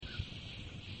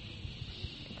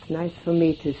nice for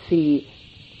me to see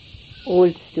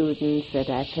old students that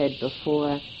I've had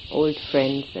before, old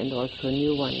friends and also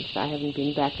new ones. I haven't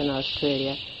been back in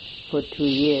Australia for 2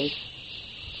 years,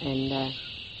 and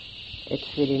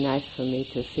it's really nice for me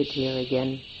to sit here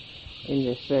again in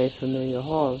this very familiar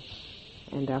hall.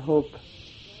 And I hope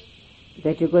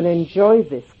that you're going to enjoy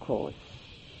this course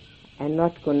and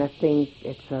not going to think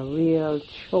it's a real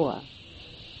chore.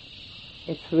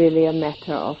 It's really a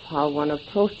matter of how one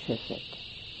approaches it.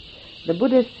 The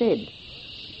Buddha said,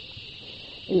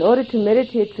 in order to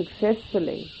meditate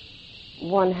successfully,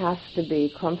 one has to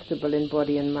be comfortable in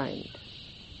body and mind.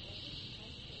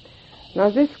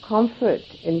 Now, this comfort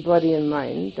in body and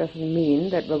mind doesn't mean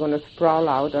that we're going to sprawl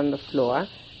out on the floor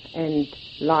and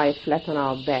lie flat on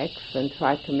our backs and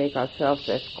try to make ourselves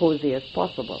as cozy as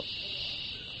possible.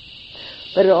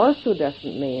 But it also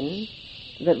doesn't mean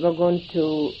that we're going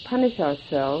to punish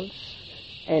ourselves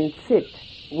and sit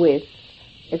with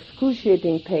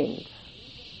excruciating pains.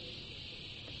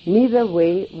 Neither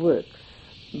way works.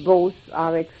 Both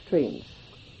are extremes.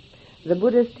 The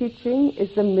Buddha's teaching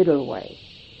is the middle way,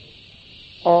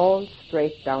 all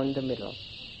straight down the middle.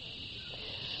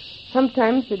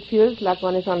 Sometimes it feels like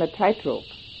one is on a tightrope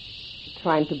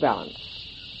trying to balance,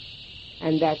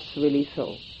 and that's really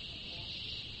so.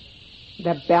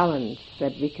 The balance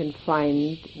that we can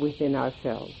find within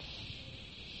ourselves.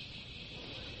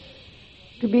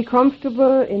 To be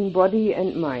comfortable in body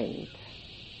and mind,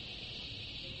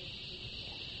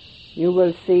 you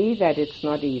will see that it's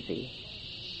not easy.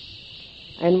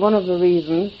 And one of the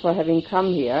reasons for having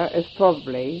come here is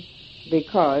probably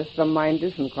because the mind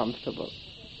isn't comfortable.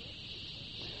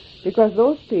 Because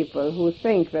those people who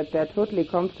think that they're totally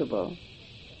comfortable,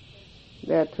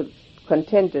 they're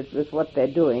contented with what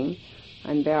they're doing,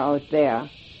 and they're out there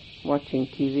watching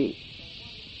TV.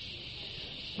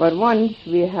 But once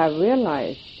we have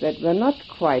realized that we're not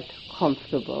quite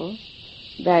comfortable,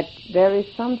 that there is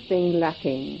something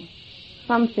lacking,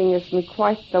 something isn't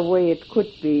quite the way it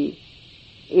could be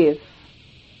if,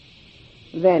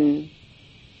 then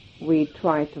we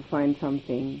try to find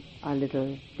something a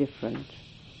little different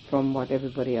from what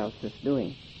everybody else is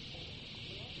doing.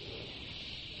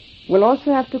 We'll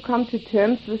also have to come to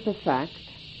terms with the fact,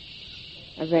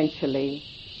 eventually,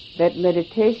 that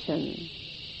meditation,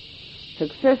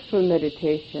 successful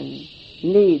meditation,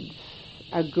 needs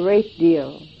a great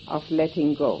deal of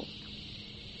letting go.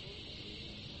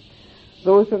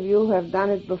 Those of you who have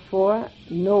done it before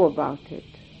know about it.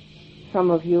 Some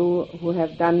of you who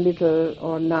have done little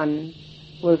or none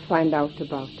will find out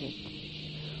about it.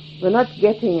 We're not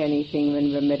getting anything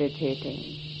when we're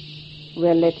meditating.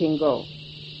 We're letting go.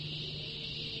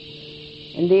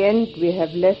 In the end, we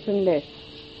have less and less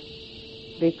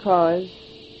because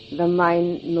the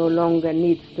mind no longer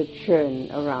needs to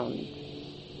churn around.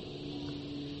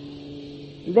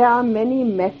 There are many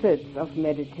methods of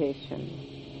meditation.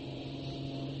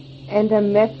 And a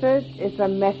method is a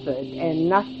method and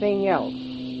nothing else.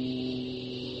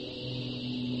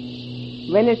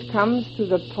 When it comes to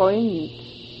the point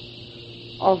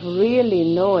of really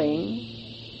knowing,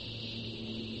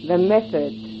 the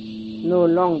method no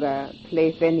longer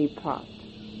plays any part.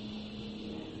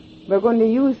 We're going to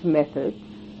use methods,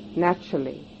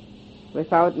 naturally.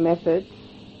 Without methods,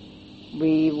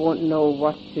 we won't know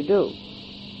what to do.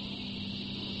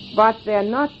 But they're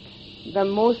not the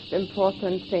most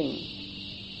important thing.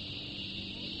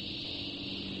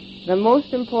 The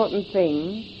most important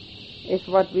thing is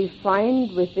what we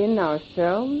find within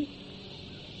ourselves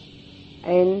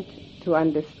and to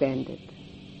understand it.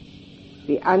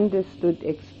 The understood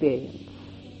experience.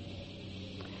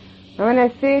 Now when I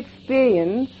say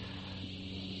experience,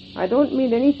 I don't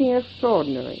mean anything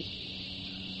extraordinary.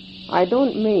 I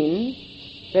don't mean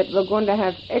that we're going to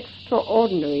have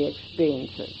extraordinary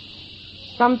experiences.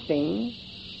 Something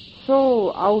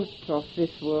so out of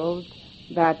this world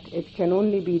that it can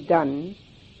only be done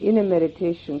in a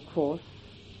meditation course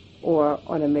or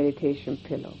on a meditation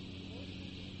pillow.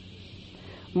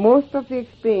 Most of the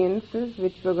experiences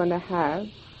which we're going to have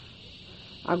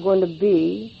are going to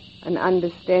be an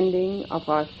understanding of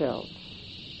ourselves.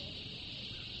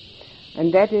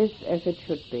 And that is as it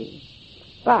should be.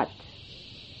 But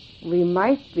we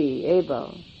might be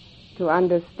able to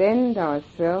understand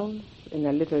ourselves in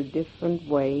a little different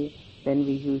way than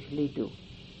we usually do.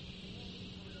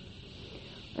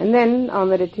 And then our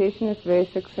meditation is very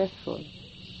successful.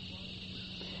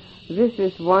 This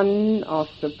is one of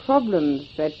the problems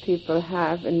that people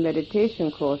have in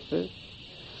meditation courses,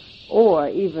 or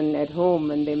even at home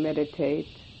when they meditate,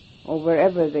 or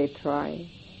wherever they try.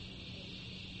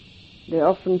 They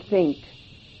often think,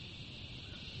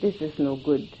 this is no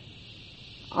good.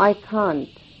 I can't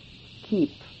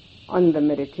keep on the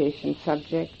meditation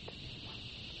subject.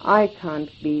 I can't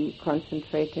be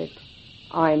concentrated.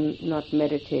 I'm not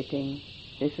meditating.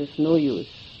 This is no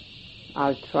use.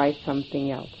 I'll try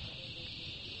something else.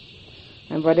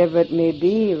 And whatever it may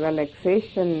be,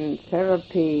 relaxation,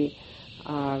 therapy,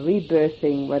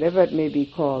 rebirthing, whatever it may be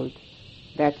called,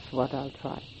 that's what I'll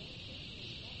try.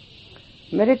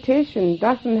 Meditation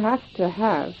doesn't have to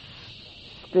have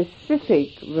specific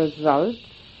results.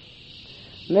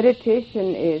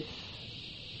 Meditation is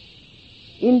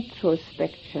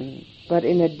introspection, but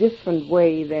in a different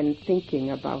way than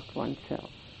thinking about oneself.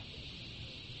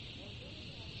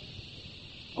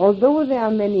 Although there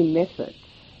are many methods,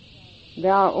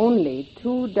 there are only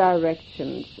two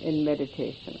directions in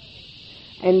meditation.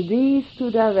 And these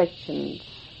two directions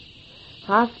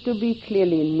have to be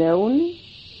clearly known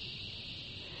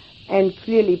and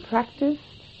clearly practiced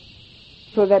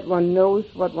so that one knows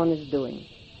what one is doing.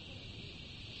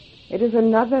 It is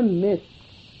another myth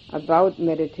about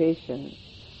meditation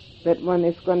that one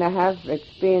is going to have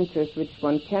experiences which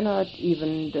one cannot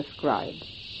even describe.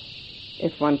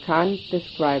 If one can't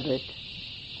describe it,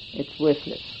 it's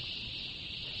worthless.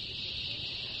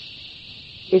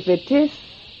 If it is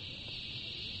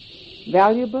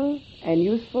valuable and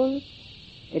useful,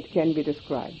 it can be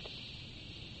described.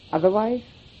 Otherwise,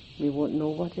 we won't know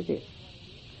what it is.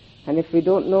 And if we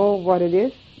don't know what it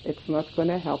is, it's not going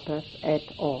to help us at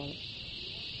all.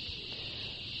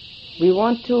 We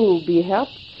want to be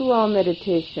helped through our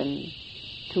meditation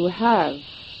to have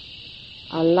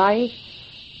a life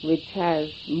which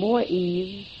has more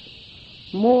ease,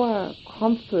 more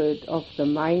comfort of the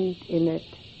mind in it.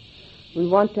 We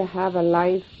want to have a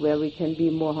life where we can be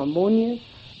more harmonious,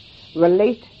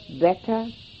 relate better,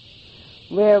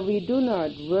 where we do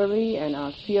not worry and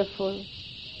are fearful.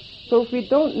 So if we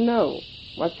don't know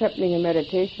what's happening in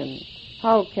meditation,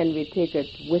 how can we take it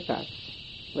with us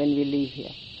when we leave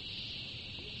here?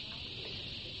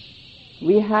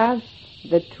 We have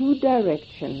the two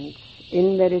directions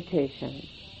in meditation,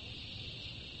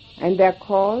 and they're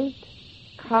called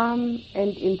calm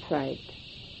and insight.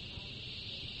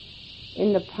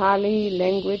 In the Pali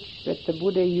language that the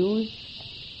Buddha used,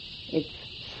 it's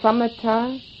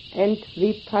samatha and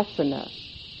vipassana,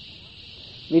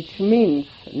 which means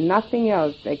nothing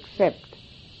else except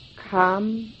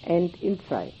calm and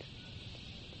insight.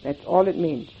 That's all it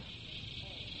means.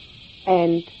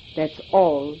 And that's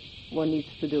all one needs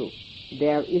to do.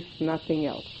 There is nothing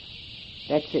else.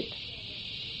 That's it.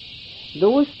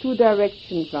 Those two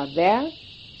directions are there,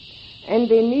 and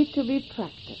they need to be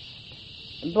practiced.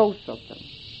 Both of them.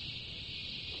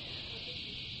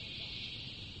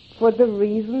 For the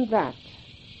reason that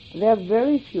there are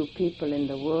very few people in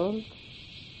the world,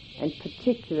 and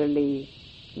particularly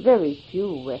very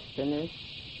few Westerners,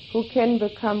 who can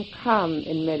become calm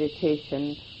in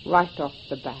meditation right off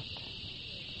the bat.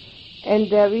 And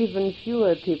there are even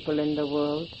fewer people in the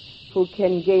world who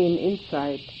can gain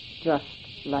insight just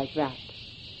like that.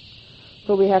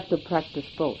 So we have to practice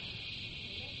both.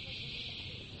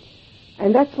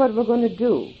 And that's what we're going to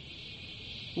do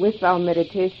with our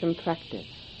meditation practice.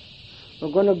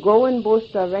 We're going to go in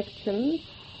both directions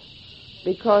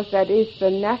because that is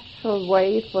the natural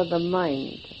way for the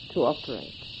mind to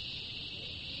operate.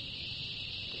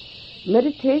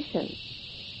 Meditation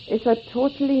is a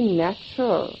totally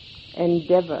natural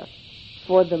endeavor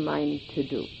for the mind to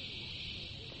do.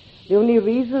 The only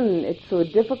reason it's so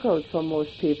difficult for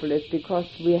most people is because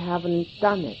we haven't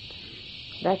done it.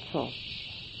 That's all.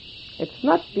 It's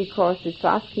not because it's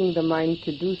asking the mind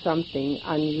to do something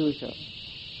unusual.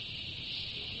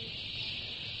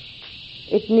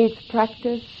 It needs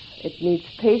practice, it needs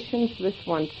patience with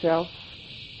oneself,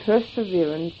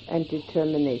 perseverance and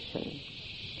determination.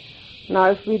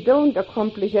 Now, if we don't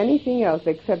accomplish anything else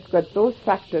except get those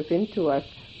factors into us,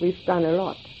 we've done a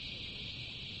lot.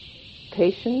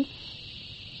 Patience,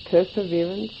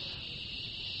 perseverance,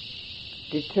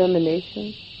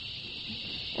 determination,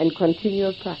 and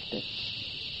continual practice.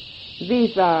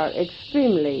 These are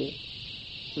extremely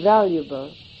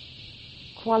valuable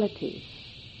qualities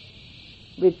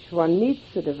which one needs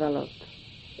to develop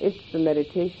if the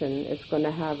meditation is going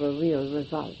to have a real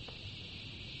result.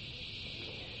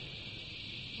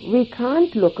 We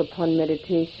can't look upon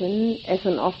meditation as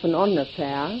an off-and-on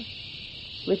affair,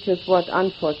 which is what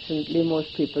unfortunately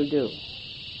most people do.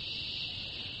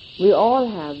 We all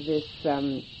have this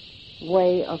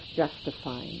way of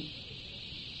justifying.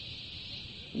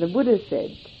 The Buddha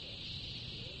said,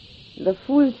 the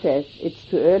fool says, it's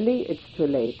too early, it's too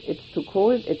late, it's too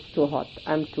cold, it's too hot,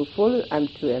 I'm too full, I'm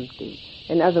too empty.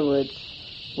 In other words,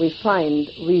 we find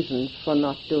reasons for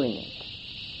not doing it.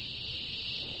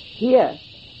 Here,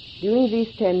 during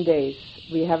these 10 days,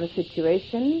 we have a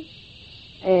situation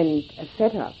and a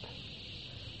setup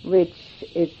which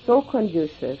is so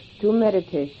conducive to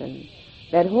meditation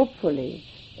that hopefully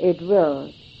it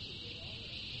will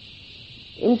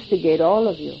instigate all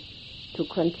of you to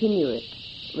continue it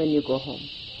when you go home.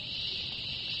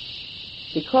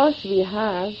 Because we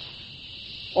have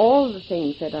all the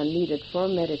things that are needed for a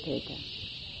meditator.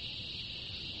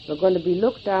 We're going to be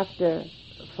looked after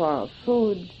for our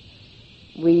food.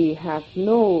 We have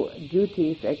no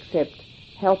duties except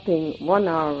helping 1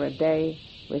 hour a day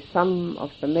with some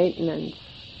of the maintenance.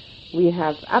 We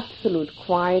have absolute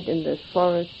quiet in this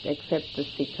forest except the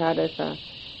cicadas are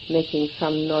making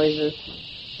some noises,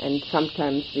 and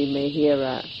sometimes we may hear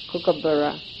a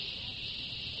kookaburra.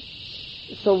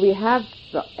 So we have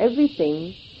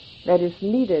everything that is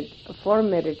needed for a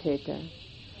meditator,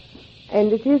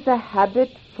 and it is a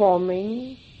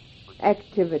habit-forming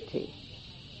activity.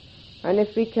 And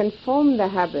if we can form the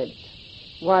habit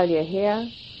while you're here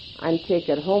and take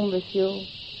it home with you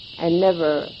and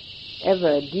never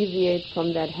ever deviate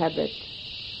from that habit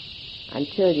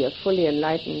until you're fully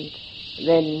enlightened,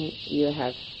 then you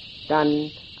have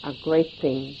done a great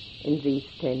thing in these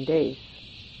 10 days.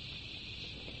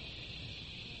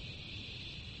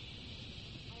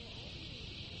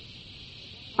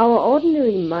 Our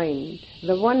ordinary mind,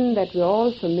 the one that we're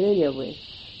all familiar with,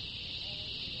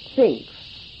 thinks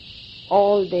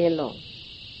all day long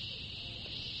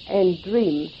and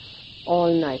dreams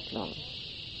all night long.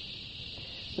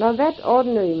 Now that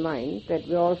ordinary mind that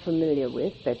we're all familiar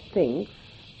with, that thinks,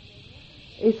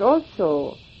 is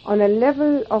also on a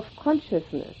level of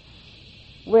consciousness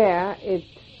where it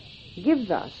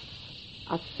gives us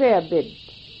a fair bit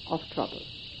of trouble.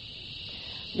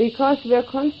 Because we're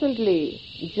constantly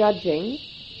judging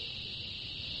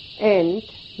and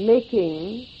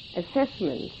making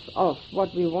assessments of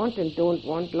what we want and don't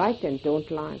want, like and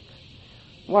don't like,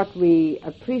 what we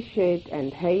appreciate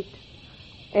and hate,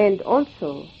 and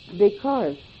also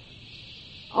because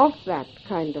of that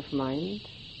kind of mind,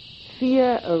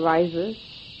 fear arises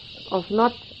of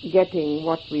not getting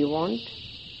what we want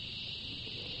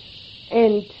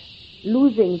and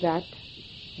losing that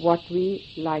what we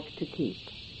like to keep.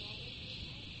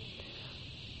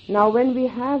 Now, when we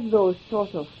have those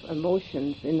sort of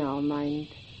emotions in our mind,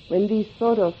 when these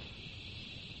sort of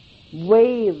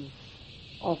waves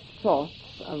of thoughts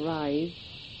arise,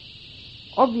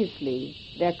 obviously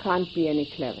there can't be any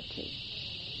clarity.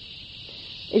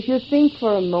 If you think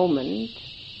for a moment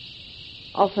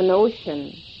of an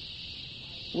ocean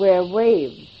where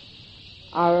waves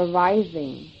are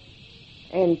arising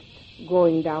and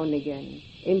going down again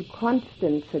in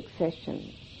constant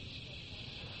succession,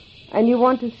 and you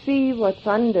want to see what's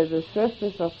under the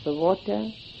surface of the water,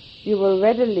 you will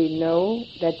readily know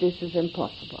that this is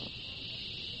impossible.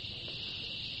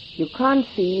 You can't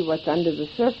see what's under the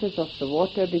surface of the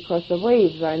water because the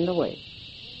waves are in the way.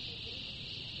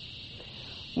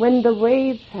 When the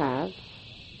waves have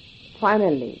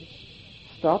finally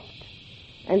stopped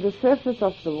and the surface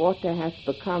of the water has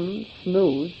become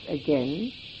smooth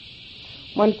again,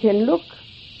 one can look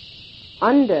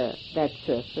under that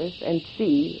surface and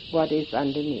see what is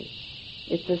underneath.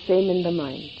 It's the same in the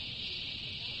mind.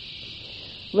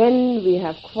 When we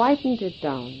have quietened it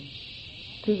down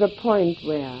to the point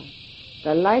where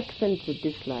the likes and the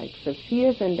dislikes, the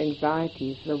fears and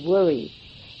anxieties, the worries,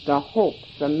 the hopes,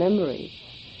 the memories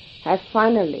have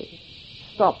finally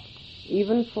stopped,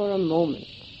 even for a moment,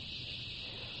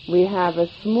 we have a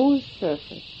smooth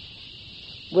surface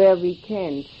where we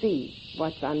can see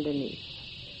what's underneath.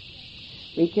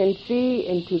 We can see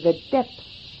into the depths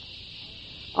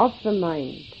of the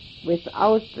mind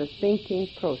without the thinking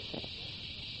process.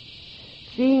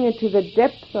 Seeing into the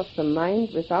depths of the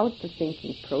mind without the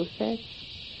thinking process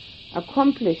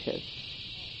accomplishes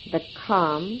the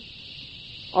calm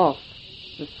of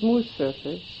the smooth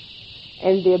surface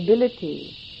and the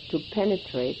ability to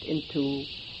penetrate into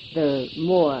the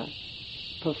more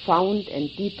profound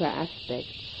and deeper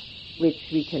aspects which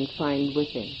we can find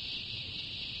within.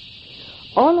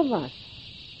 All of us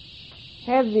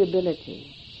have the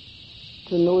ability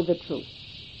to know the truth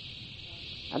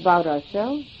about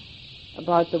ourselves,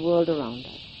 about the world around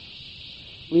us.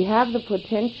 We have the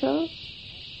potential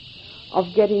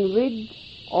of getting rid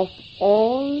of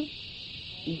all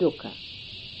dukkha,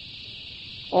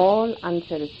 all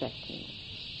unsatisfactoriness.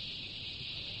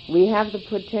 We have the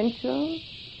potential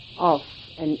of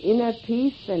an inner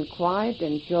peace and quiet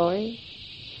and joy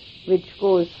which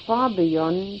goes far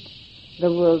beyond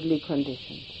the worldly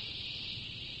conditions.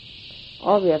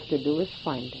 All we have to do is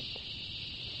find it.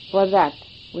 For that,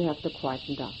 we have to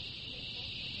quieten down.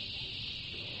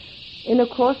 In a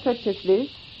course such as this,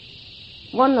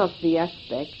 one of the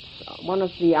aspects, one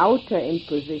of the outer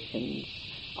impositions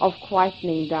of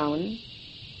quietening down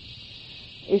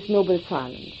is noble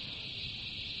silence.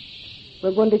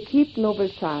 We're going to keep noble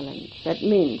silence. That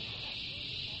means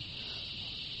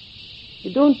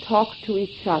you don't talk to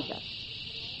each other.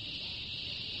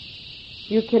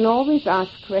 You can always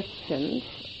ask questions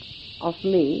of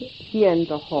me here in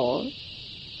the hall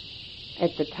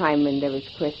at the time when there is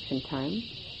question time.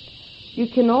 You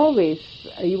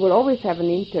will always have an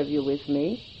interview with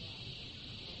me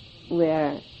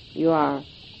where you are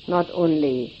not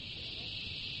only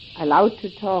allowed to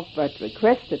talk but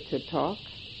requested to talk.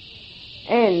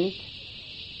 And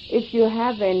if you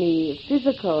have any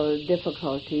physical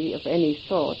difficulty of any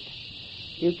sort,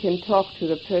 you can talk to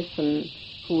the person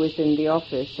who is in the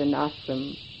office and ask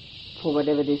them for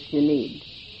whatever it is you need.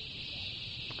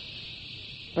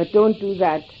 But don't do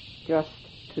that just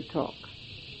to talk.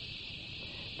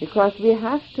 Because we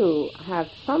have to have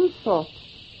some sort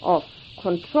of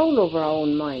control over our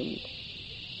own mind,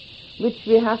 which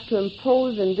we have to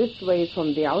impose in this way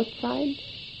from the outside,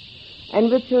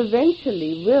 and which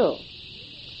eventually will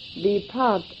be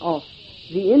part of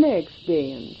the inner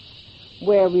experience,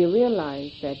 where we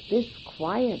realize that this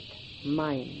quiet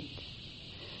mind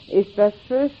is the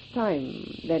first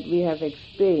time that we have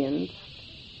experienced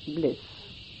bliss.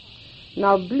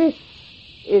 Now, bliss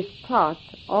is part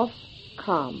of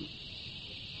calm.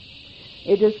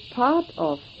 It is part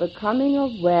of becoming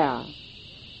aware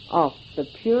of the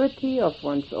purity of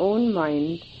one's own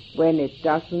mind when it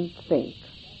doesn't think.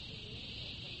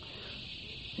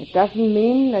 It doesn't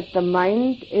mean that the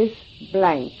mind is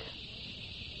blank.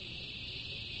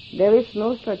 There is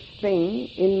no such thing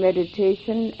in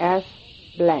meditation as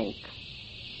blank.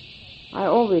 I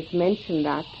always mention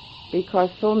that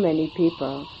because so many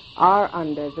people are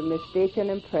under the mistaken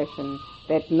impression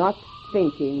that not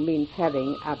thinking means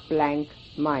having a blank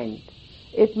mind.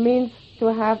 It means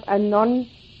to have a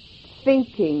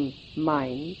non-thinking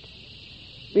mind,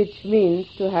 which means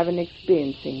to have an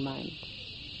experiencing mind.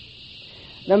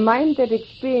 The mind that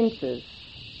experiences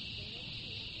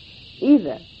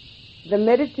either the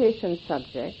meditation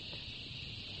subject,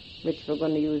 which we're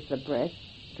going to use the breath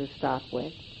to start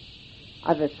with,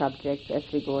 other subjects as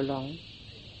we go along.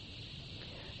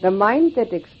 The mind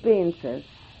that experiences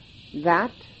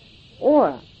that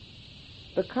or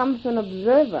becomes an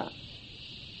observer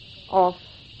of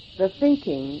the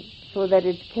thinking so that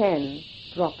it can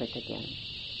drop it again.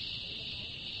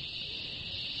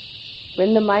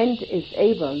 When the mind is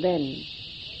able then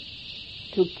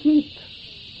to keep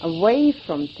away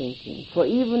from thinking for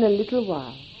even a little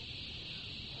while,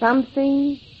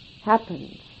 something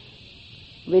happens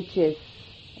which is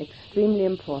extremely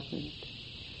important,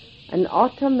 an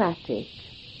automatic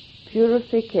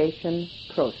purification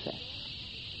process.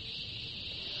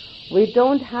 We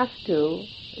don't have to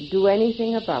do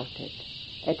anything about it.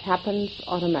 It happens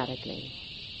automatically.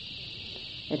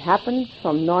 It happens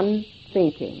from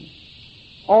non-thinking.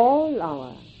 All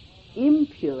our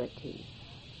impurities,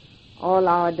 all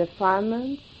our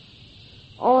defilements,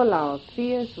 all our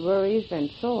fears, worries, and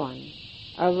so on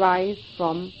arise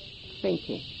from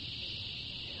thinking.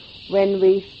 When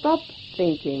we stop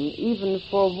thinking, even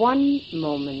for one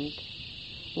moment,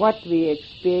 what we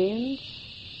experience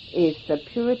is the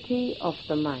purity of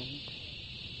the mind,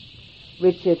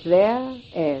 which is there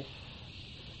as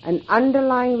an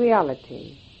underlying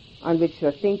reality on which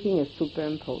your thinking is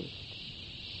superimposed.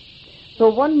 So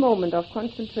one moment of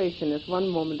concentration is one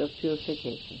moment of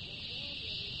purification.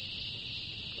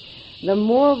 The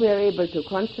more we are able to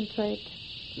concentrate,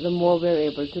 the more we are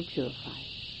able to purify.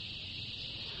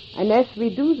 And as we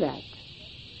do that,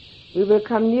 we will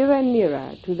come nearer and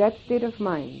nearer to that state of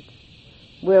mind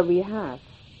where we have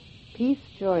peace,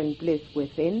 joy, and bliss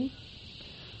within,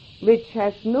 which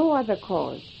has no other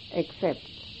cause except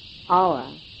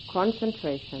our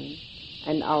concentration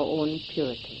and our own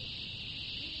purity.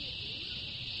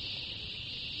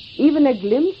 Even a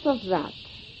glimpse of that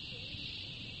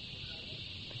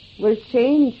will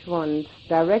change one's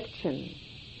direction.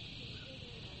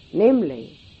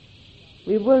 Namely,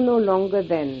 we will no longer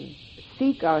then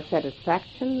seek our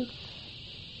satisfactions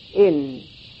in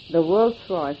the world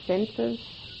through our senses,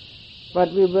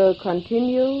 but we will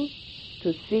continue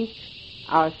to seek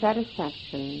our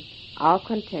satisfaction, our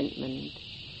contentment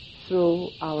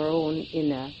through our own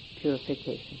inner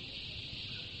purification.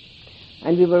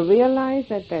 And we will realize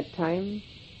at that time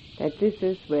that this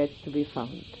is where it's to be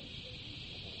found.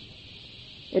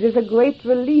 It is a great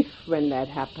relief when that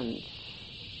happens,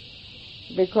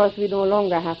 because we no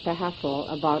longer have to hassle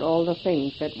about all the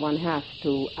things that one has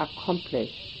to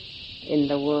accomplish in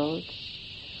the world.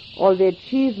 all the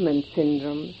achievement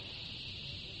syndromes,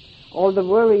 all the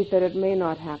worries that it may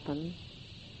not happen,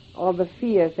 all the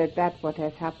fears that what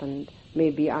has happened may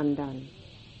be undone.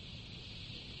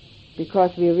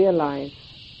 Because we realize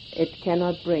it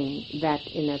cannot bring that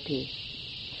inner peace.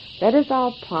 That is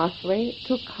our pathway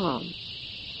to calm.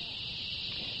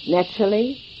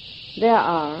 Naturally, there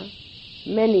are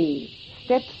many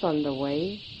steps on the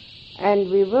way,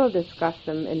 and we will discuss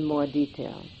them in more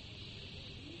detail.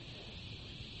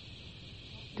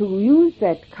 To use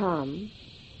that calm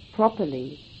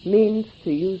properly means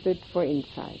to use it for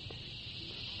insight,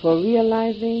 for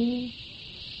realizing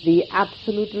the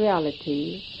absolute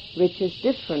reality which is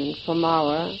different from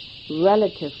our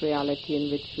relative reality in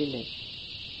which we live.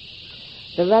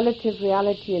 The relative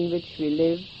reality in which we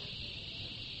live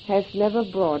has never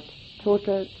brought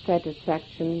total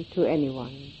satisfaction to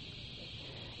anyone.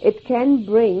 It can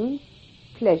bring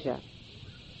pleasure.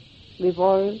 We've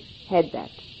all had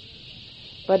that.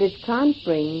 But it can't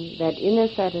bring that inner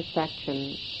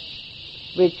satisfaction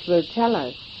which will tell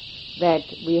us that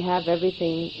we have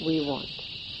everything we want.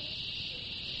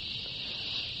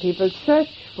 People search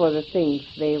for the things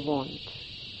they want.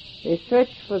 They search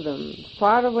for them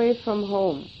far away from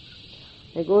home.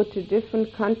 They go to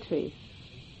different countries.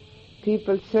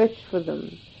 People search for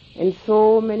them in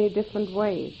so many different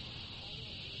ways.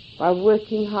 By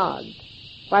working hard,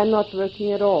 by not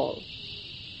working at all,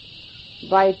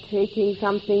 by taking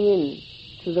something in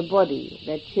to the body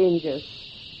that changes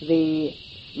the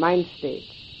mind state,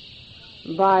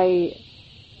 by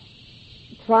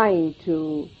trying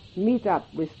to meet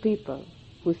up with people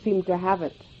who seem to have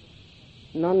it.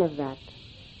 None of that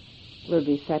will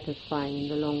be satisfying in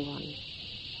the long run.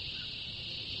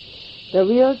 The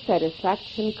real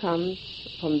satisfaction comes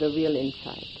from the real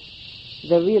insight.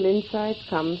 The real insight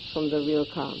comes from the real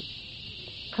calm.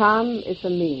 Calm is a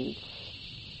means.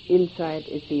 Insight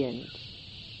is the end.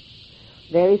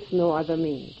 There is no other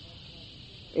means.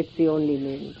 It's the only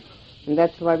means. And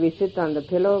that's why we sit on the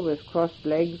pillow with crossed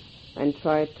legs and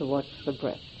try to watch the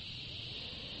breath.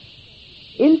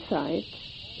 Insight,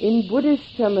 in Buddhist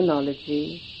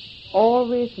terminology,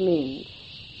 always means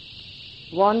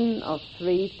one of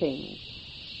three things,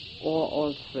 or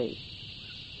all three.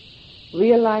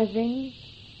 Realizing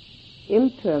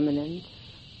impermanence,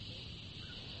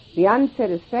 the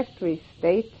unsatisfactory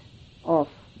state of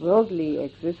worldly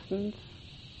existence,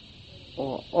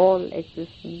 or all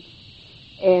existence,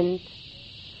 and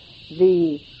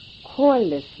the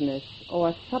corelessness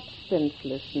or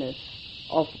substancelessness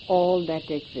of all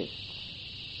that exists.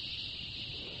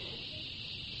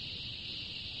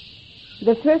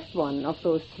 The first one of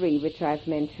those three which I've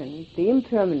mentioned, the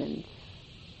impermanence,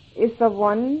 is the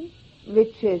one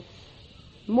which is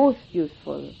most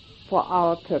useful for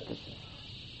our purposes.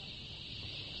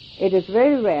 It is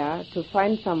very rare to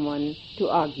find someone to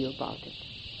argue about it.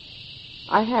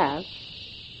 I have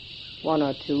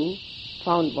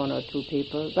found one or two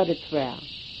people, but it's rare.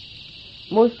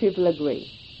 Most people agree.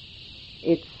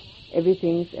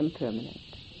 Everything's impermanent.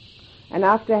 And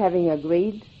after having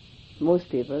agreed, most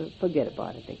people forget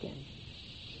about it again.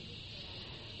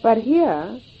 But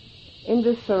here, in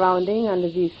this surrounding, under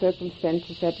these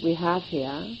circumstances that we have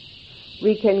here,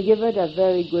 we can give it a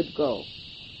very good go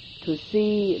to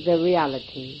see the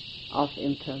reality of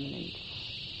impermanence.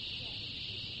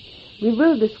 We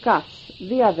will discuss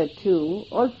the other two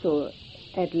also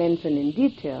at length and in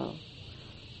detail,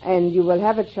 and you will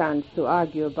have a chance to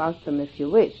argue about them if you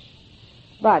wish.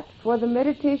 But for the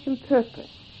meditation purpose,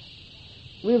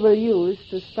 we will use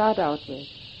to start out with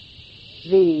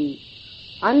the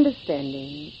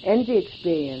understanding and the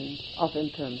experience of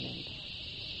impermanence.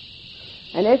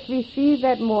 And as we see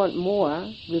that more and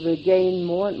more, we will gain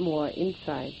more and more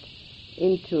insight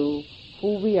into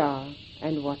who we are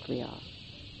and what we are.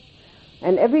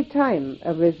 And every time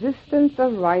a resistance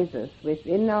arises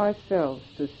within ourselves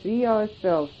to see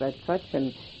ourselves as such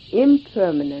an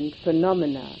impermanent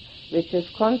phenomena which is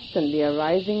constantly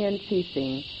arising and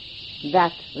ceasing,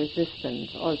 that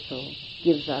resistance also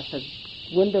gives us a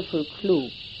wonderful clue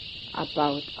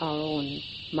about our own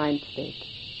mind state.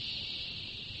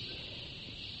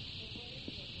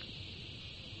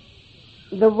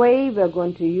 The way we're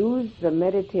going to use the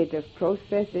meditative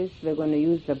process is we're going to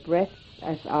use the breath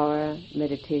as our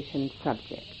meditation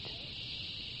subject.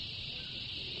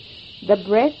 The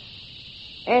breath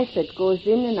as it goes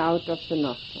in and out of the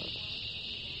nostrils.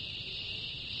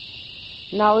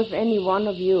 Now, if any one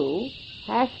of you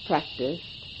has practiced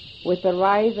with the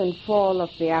rise and fall of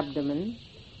the abdomen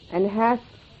and has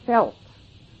felt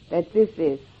that this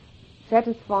is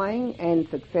satisfying and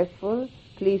successful,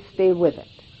 please stay with it.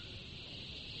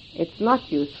 It's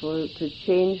not useful to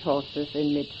change horses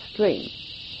in midstream.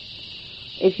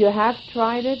 If you have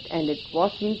tried it and it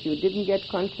wasn't, you didn't get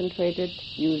concentrated,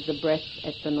 use the breath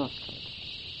at the nostrils.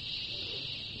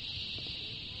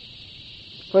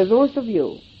 For those of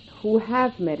you who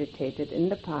have meditated in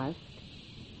the past,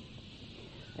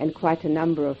 and quite a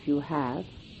number of you have,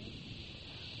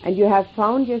 and you have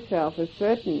found yourself a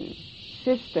certain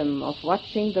system of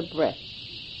watching the breath,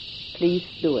 please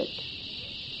do it.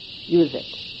 Use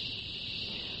it.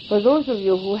 For those of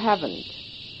you who haven't,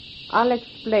 I'll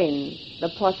explain the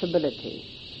possibilities.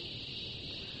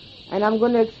 And I'm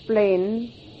going to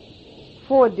explain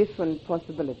 4 different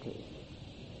possibilities.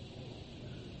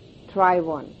 Try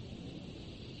one.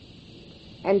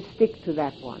 And stick to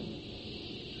that one.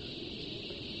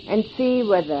 And see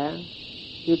whether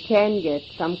you can get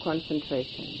some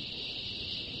concentration.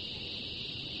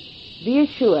 Be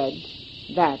assured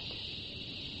that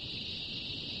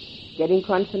getting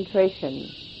concentration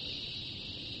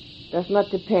does not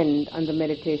depend on the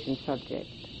meditation subject.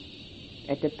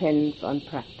 It depends on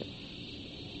practice.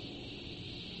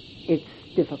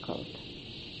 It's difficult.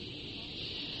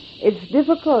 It's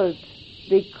difficult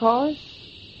because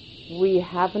we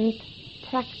haven't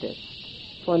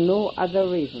practiced for no other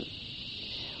reason.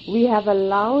 We have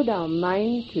allowed our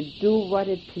mind to do what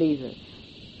it pleases,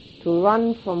 to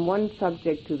run from one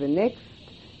subject to the next,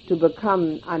 to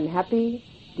become unhappy,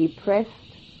 depressed,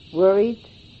 worried.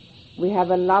 We have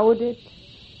allowed it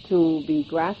to be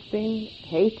grasping,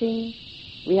 hating.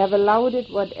 We have allowed it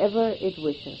whatever it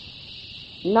wishes.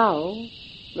 Now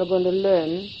we're going to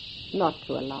learn not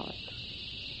to allow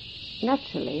it.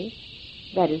 Naturally,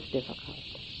 that is difficult.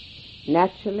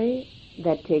 Naturally,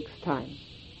 that takes time.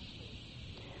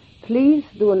 Please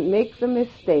don't make the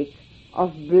mistake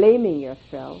of blaming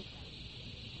yourself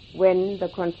when the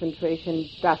concentration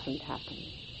doesn't happen.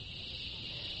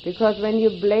 Because when you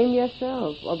blame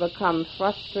yourself or become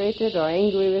frustrated or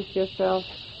angry with yourself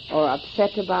or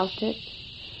upset about it,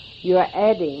 you are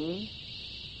adding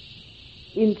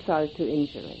insult to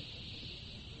injury.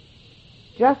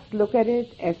 Just look at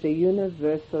it as a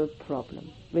universal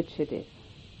problem, which it is.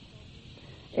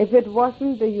 If it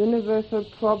wasn't a universal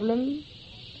problem,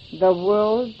 the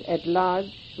world at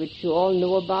large, which you all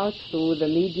know about through the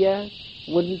media,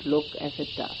 wouldn't look as it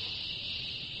does.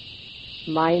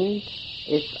 Mind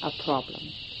is a problem,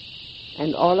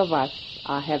 and all of us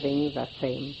are having the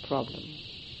same problem.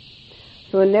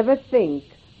 So never think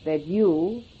that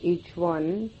you, each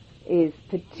one, is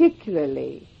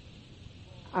particularly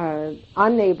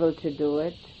unable to do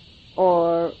it,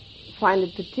 or find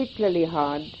it particularly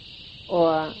hard,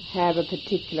 or have a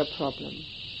particular problem.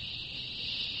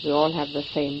 We all have the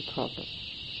same problem.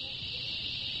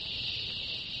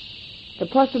 The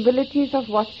possibilities of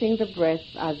watching the breath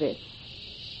are this.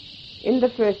 In the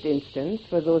first instance,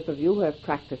 for those of you who have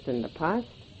practiced in the past,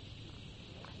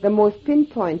 the most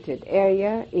pinpointed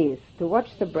area is to watch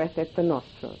the breath at the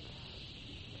nostrils.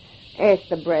 As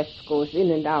the breath goes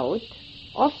in and out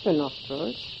of the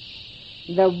nostrils,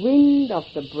 the wind of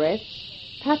the breath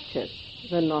touches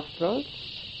the nostrils,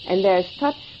 and there is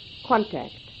touch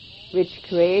contact, which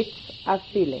creates a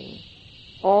feeling.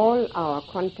 All our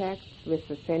contacts with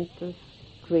the senses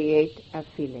create a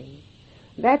feeling.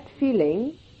 That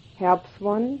feeling helps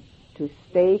one to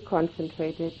stay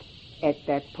concentrated at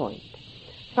that point.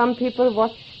 Some people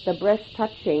watch the breath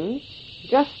touching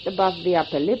just above the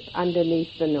upper lip underneath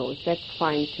the nose. That's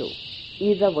fine too.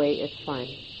 Either way is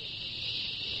fine.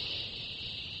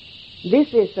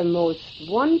 This is the most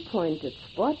one-pointed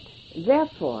spot,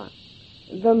 therefore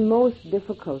the most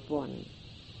difficult one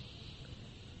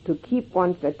to keep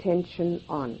one's attention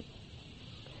on.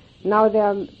 Now there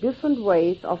are different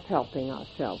ways of helping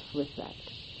ourselves with that.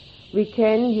 We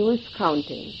can use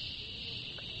counting.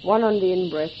 1 on the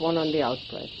in-breath, 1 on the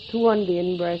out-breath. 2 on the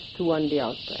in-breath, 2 on the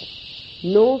out-breath.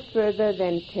 No further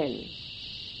than 10.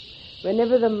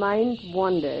 Whenever the mind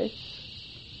wanders,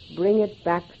 bring it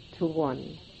back to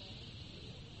 1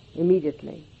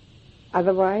 immediately.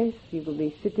 Otherwise, you will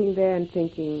be sitting there and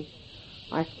thinking,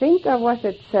 I think I was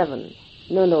at 7.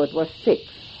 No, it was 6.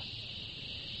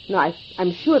 No,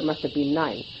 I'm sure it must have been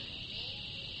 9.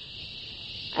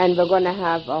 And we're going to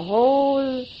have a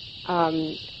whole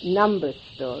number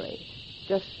story,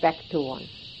 just back to 1.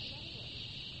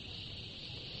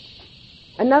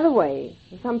 Another way,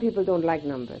 some people don't like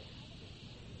numbers.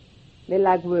 They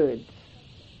like words.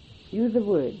 Use a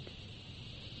word,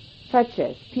 such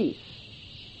as peace.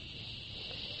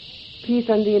 Peace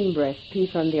on the in-breath,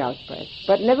 peace on the out-breath.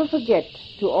 But never forget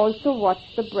to also watch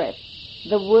the breath.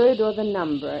 The word or the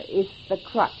number is the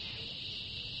crutch.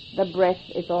 The breath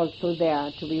is also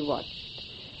there to be watched.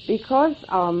 because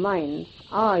our minds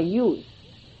are used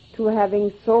to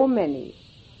having so many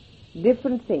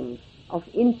different things of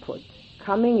input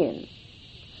coming in,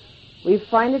 we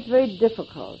find it very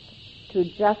difficult to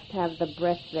just have the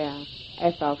breath there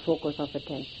as our focus of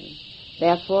attention.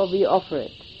 Therefore, we offer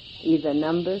it, either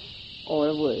numbers or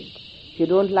a word. If you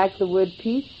don't like the word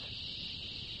peace,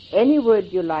 any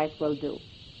word you like will do.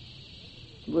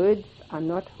 Words are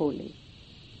not holy.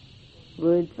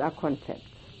 Words are concepts.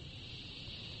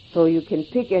 So you can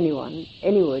pick any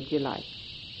word you like,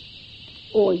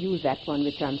 or use that one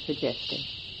which I'm suggesting.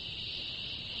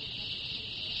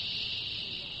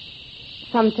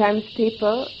 Sometimes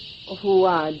people who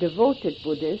are devoted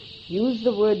Buddhists use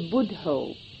the word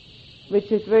Buddho,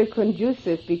 which is very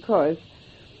conducive because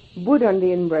Bud on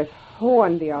the in-breath, Ho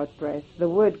on the out-breath, the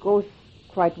word goes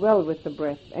quite well with the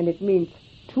breath, and it means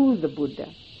to the Buddha,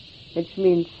 which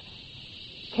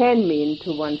can mean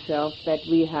to oneself that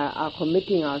we are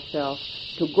committing ourselves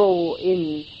to go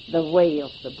in the way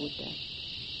of the Buddha.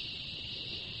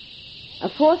 A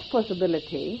fourth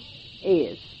possibility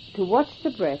is to watch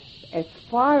the breath as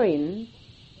far in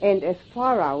and as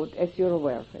far out as you're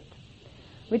aware of it,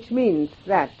 which means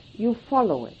that you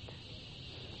follow it.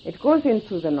 It goes in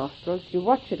through the nostrils, you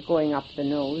watch it going up the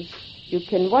nose, you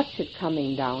can watch it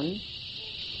coming down,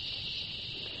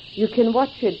 you can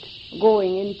watch it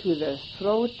going into the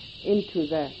throat, into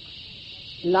the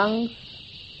lungs,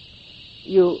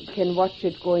 you can watch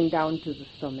it going down to the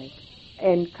stomach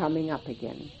and coming up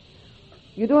again.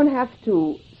 You don't have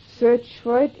to search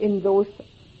for it in those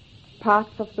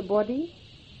parts of the body.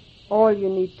 All you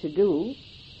need to do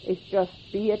is just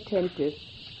be attentive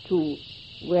to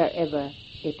wherever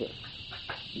it is.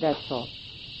 That's all.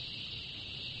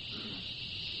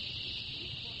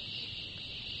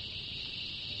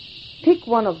 Pick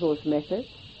one of those methods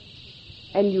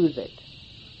and use it.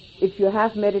 If you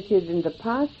have meditated in the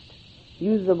past,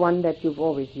 use the one that you've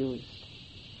always used.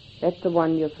 That's the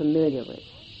one you're familiar with.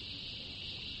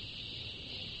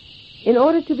 In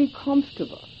order to be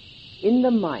comfortable in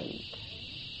the mind,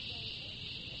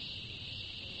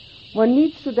 one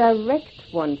needs to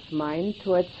direct one's mind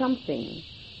towards something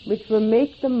which will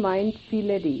make the mind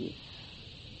feel at ease.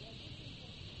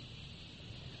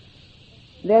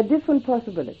 There are different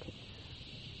possibilities.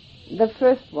 The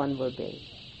first one will be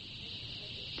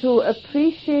to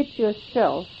appreciate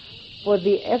yourself for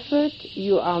the effort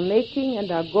you are making and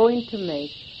are going to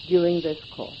make during this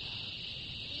course.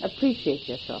 Appreciate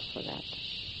yourself for that.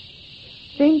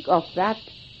 Think of that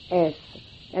as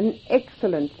an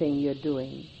excellent thing you're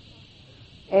doing.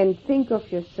 And think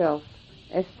of yourself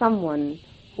as someone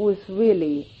who is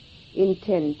really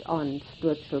intent on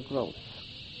spiritual growth.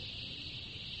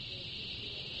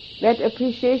 That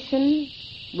appreciation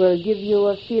will give you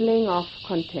a feeling of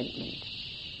contentment.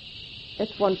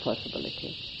 That's one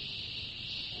possibility.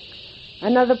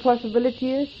 Another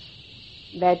possibility is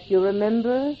that you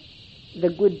remember the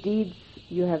good deeds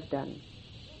you have done.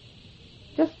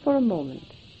 Just for a moment.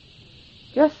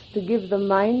 Just to give the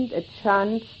mind a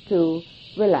chance to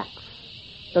relax,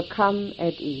 become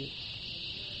at ease.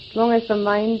 As long as the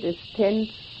mind is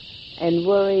tense and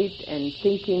worried and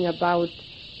thinking about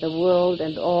the world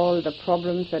and all the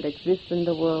problems that exist in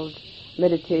the world,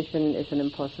 meditation is an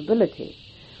impossibility.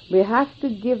 We have to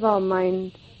give our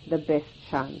mind the best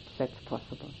chance that's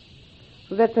possible.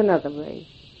 So that's another way.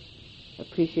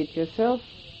 Appreciate yourself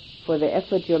for the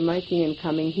effort you're making in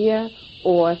coming here,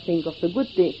 or think of the good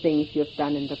things you've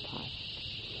done in the past.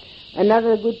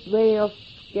 Another good way of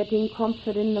getting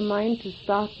comfort in the mind to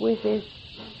start with is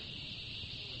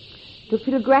to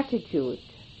feel gratitude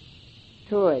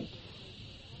towards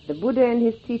the Buddha and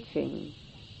his teaching,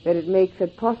 that it makes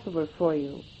it possible for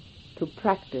you to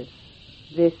practice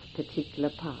this particular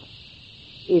path,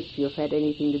 if you've had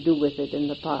anything to do with it in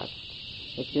the past,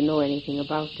 if you know anything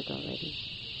about it already.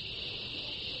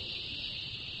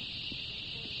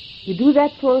 You do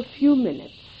that for a few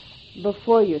minutes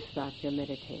before you start your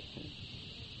meditation.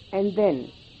 And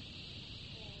then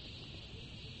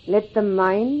let the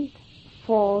mind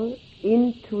fall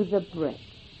into the breath.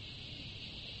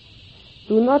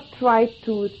 Do not try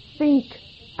to think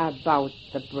about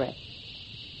the breath,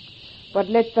 but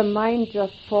let the mind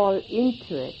just fall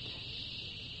into it,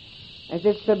 as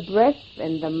if the breath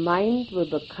and the mind will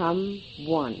become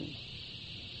one.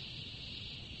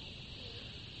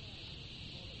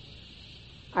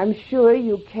 I'm sure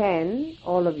you can,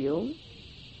 all of you,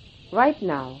 right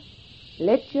now,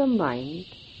 let your mind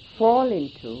fall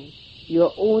into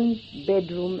your own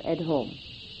bedroom at home.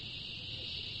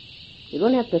 You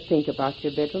don't have to think about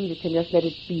your bedroom, you can just let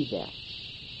it be there.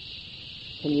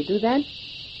 Can you do that?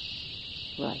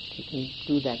 Right, you can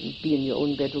do that and be in your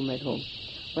own bedroom at home.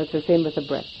 Well, it's the same with the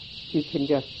breath. You can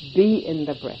just be in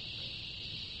the breath.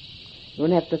 You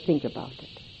don't have to think about it.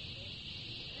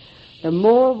 The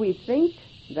more we think,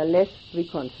 the less we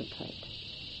concentrate.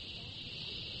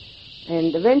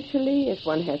 And eventually, if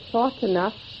one has thought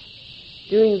enough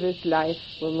during this life,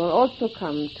 one will also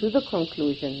come to the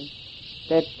conclusion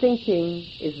that thinking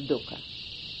is dukkha.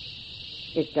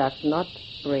 It does not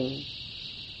bring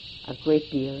a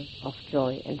great deal of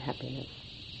joy and happiness.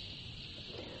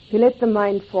 If you let the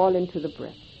mind fall into the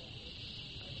breath,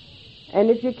 and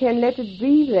if you can let it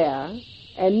be there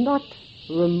and not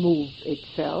remove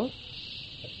itself,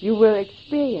 you will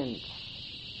experience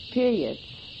periods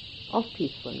of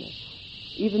peacefulness,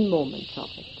 even moments of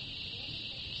it.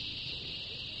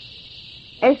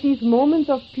 As these moments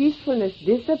of peacefulness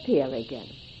disappear again,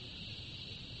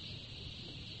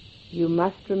 you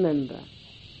must remember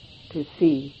to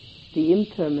see the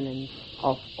impermanence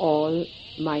of all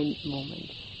mind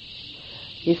moments.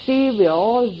 You see, we are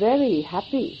all very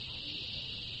happy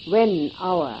when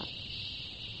our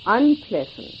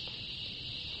unpleasant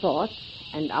thoughts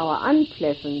and our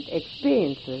unpleasant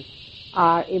experiences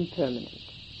are impermanent.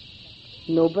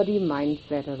 Nobody minds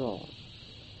that at all.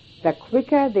 The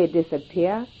quicker they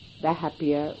disappear, the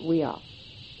happier we are.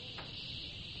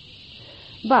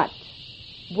 But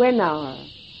when our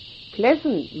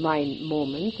pleasant mind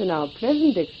moments and our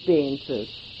pleasant experiences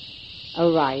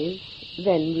arise,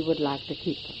 then we would like to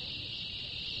keep them.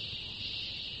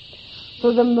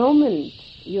 So the moment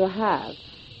you have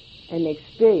an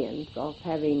experience of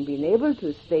having been able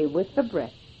to stay with the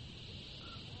breath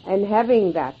and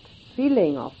having that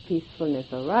feeling of peacefulness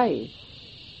arise,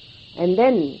 and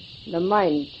then the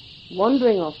mind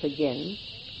wandering off again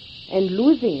and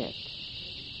losing it,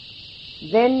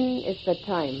 then is the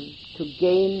time to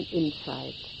gain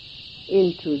insight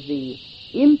into the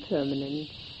impermanence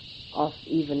of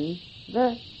even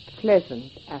the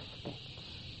pleasant aspects,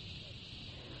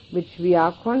 which we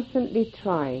are constantly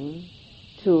trying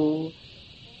to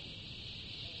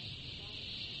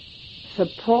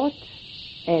support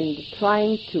and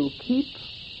trying to keep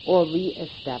or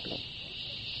re-establish.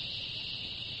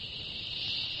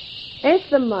 As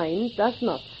the mind does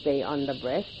not stay on the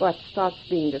breath but starts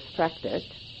being distracted,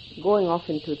 going off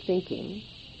into thinking,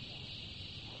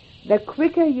 the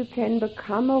quicker you can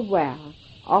become aware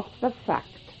of the fact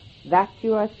that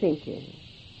you are thinking,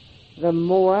 the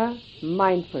more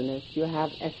mindfulness you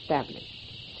have established.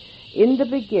 In the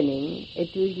beginning,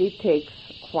 it usually takes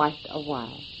quite a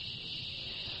while.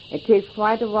 It takes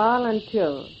quite a while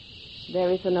until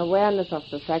there is an awareness of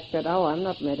the fact that, oh, I'm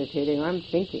not meditating, I'm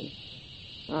thinking.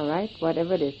 All right,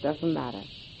 whatever it is, doesn't matter.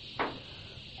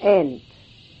 And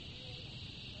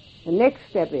the next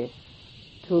step is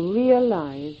to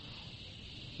realize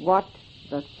what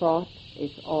the thought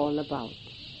is all about.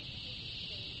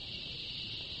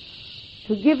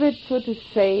 To give it, so to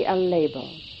say, a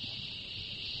label.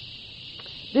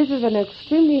 This is an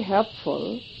extremely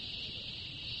helpful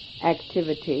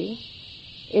activity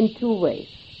in two ways.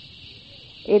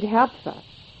 It helps us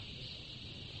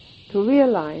to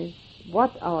realize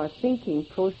what our thinking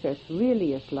process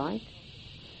really is like,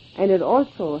 and it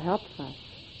also helps us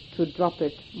to drop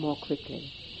it more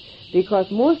quickly.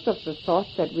 Because most of the thoughts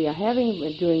that we are having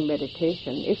during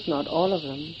meditation, if not all of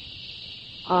them,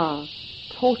 are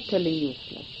totally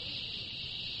useless.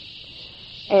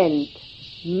 And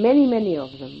many, many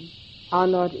of them are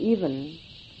not even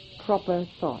proper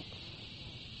thoughts.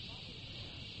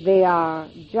 They are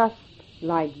just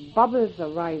like bubbles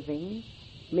arising,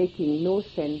 making no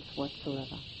sense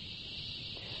whatsoever.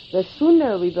 The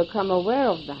sooner we become aware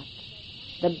of that,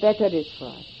 the better it is for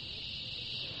us.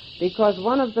 Because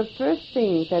one of the first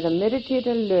things that a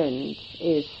meditator learns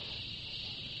is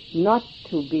not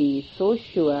to be so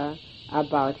sure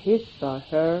about his or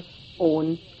her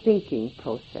own thinking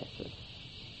processes.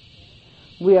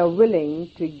 We are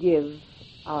willing to give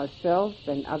ourselves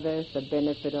and others the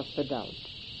benefit of the doubt.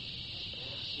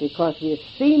 Because we have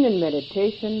seen in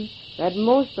meditation that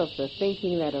most of the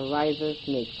thinking that arises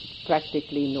makes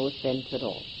practically no sense at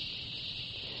all.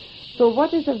 So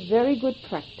what is a very good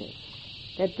practice?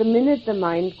 That the minute the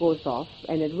mind goes off,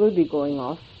 and it will be going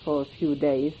off for a few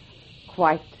days,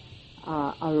 quite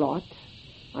a lot,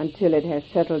 until it has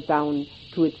settled down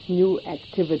to its new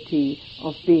activity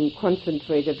of being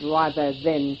concentrated rather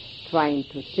than trying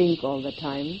to think all the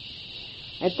time.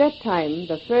 At that time,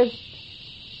 the first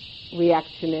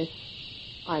reaction is,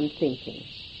 I'm thinking.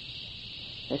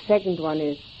 The second one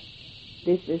is,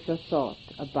 this is a thought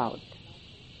about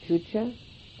future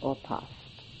or past,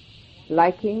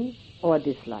 liking or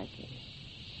disliking,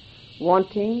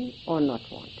 wanting or not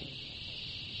wanting.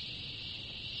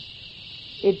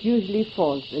 it usually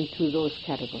falls into those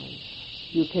categories.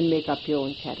 You can make up your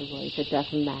own categories. It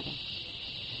doesn't matter.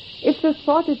 If the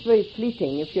thought is very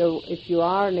fleeting, if you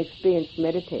are an experienced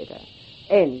meditator,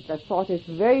 and the thought is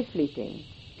very fleeting,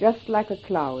 just like a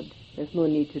cloud, there's no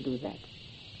need to do that.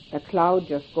 The cloud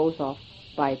just goes off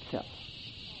by itself.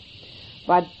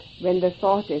 But when the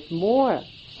thought is more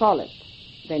solid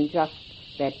than just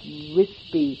that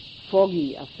wispy,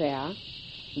 foggy affair,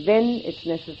 then it's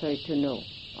necessary to know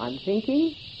I'm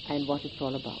thinking and what it's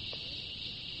all about.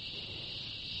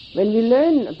 When we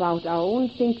learn about our own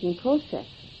thinking process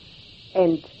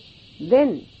and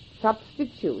then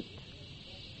substitute,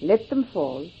 let them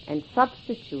fall, and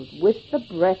substitute with the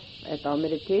breath as our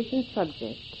meditation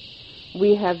subject,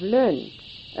 we have learned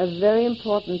a very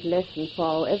important lesson for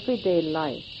our everyday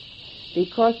life,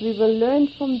 because we will learn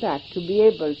from that to be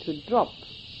able to drop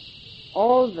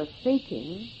all the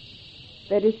thinking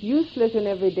that is useless in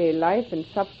everyday life and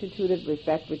substitute it with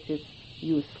that which is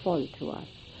useful to us.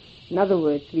 In other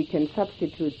words, we can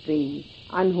substitute the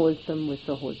unwholesome with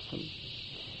the wholesome.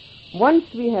 Once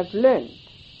we have learned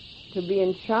to be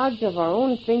in charge of our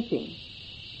own thinking,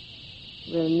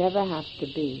 we'll never have to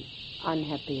be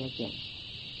unhappy again.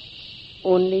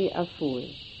 Only a fool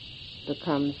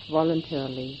becomes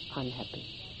voluntarily unhappy.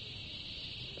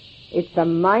 It's the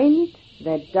mind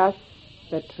that does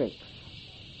the tricks.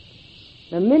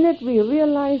 The minute we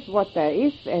realize what there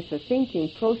is as a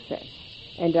thinking process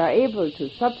and are able to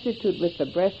substitute with the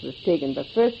breath, we've taken the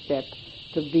first step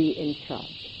to be in charge.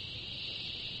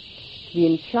 To be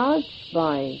in charge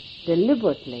by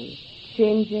deliberately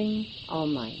changing our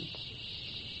mind.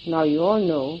 Now you all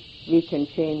know we can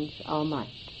change our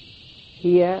mind.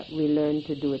 Here we learn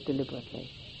to do it deliberately.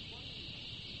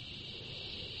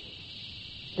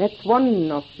 That's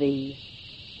one of the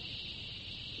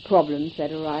problems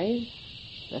that arise,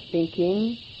 the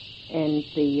thinking and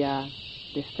the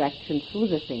distraction through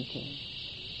the thinking.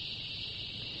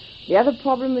 The other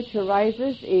problem which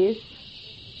arises is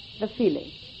the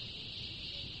feeling.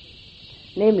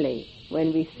 Namely,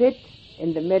 when we sit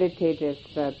in the meditative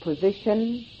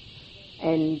position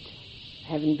and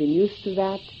haven't been used to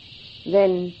that,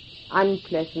 then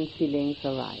unpleasant feelings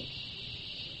arise.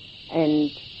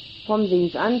 And from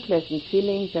these unpleasant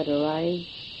feelings that arise,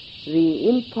 the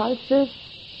impulsive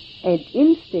and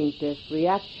instinctive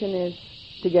reaction is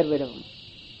to get rid of them.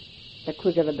 The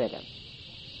quicker the better.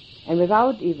 And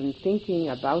without even thinking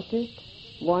about it,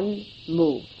 one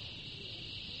moves.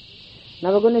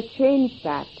 Now we're going to change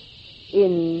that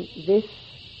in this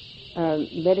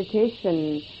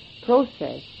meditation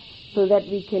process so that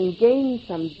we can gain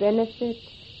some benefit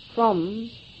from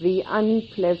the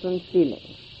unpleasant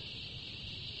feelings.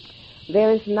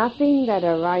 There is nothing that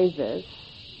arises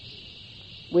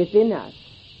within us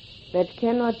that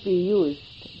cannot be used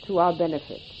to our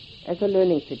benefit as a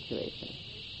learning situation.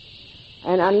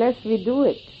 And unless we do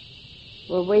it,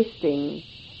 we're wasting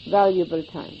valuable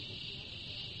time.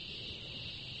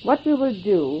 What we will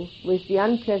do with the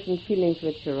unpleasant feelings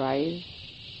which arise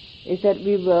is that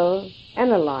we will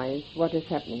analyze what is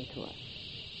happening to us.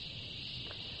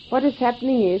 What is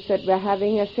happening is that we're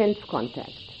having a sense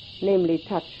contact, namely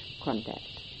touch contact,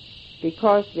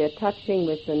 because we are touching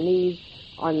with the knees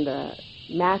on the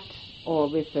mat or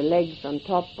with the legs on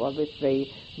top or with the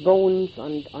bones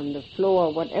on the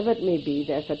floor, whatever it may be.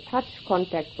 There's a touch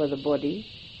contact for the body,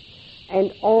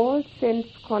 and all sense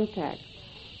contacts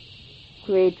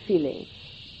create feelings.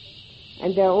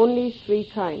 And there are only three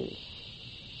kinds: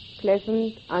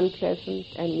 pleasant, unpleasant,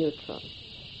 and neutral.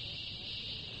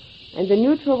 And the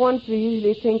neutral ones we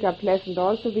usually think are pleasant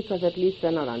also, because at least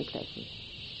they're not unpleasant.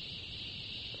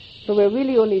 So we're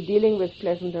really only dealing with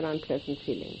pleasant and unpleasant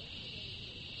feelings.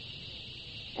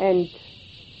 And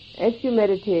as you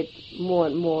meditate more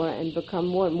and more and become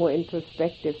more and more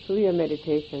introspective through your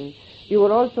meditation, you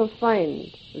will also find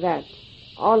that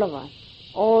all of us,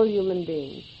 all human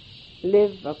beings,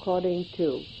 live according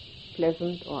to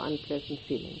pleasant or unpleasant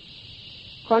feelings,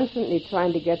 constantly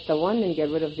trying to get the one and get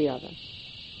rid of the other.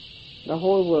 The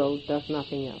whole world does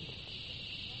nothing else.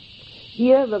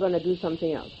 Here we're going to do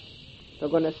something else. We're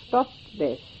going to stop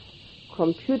this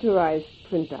computerized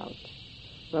printout.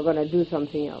 We're going to do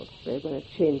something else. We're going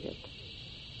to change it.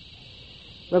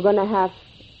 We're going to have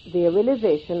the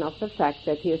realization of the fact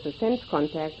that here's a sense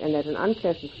contact and that an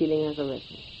unpleasant feeling has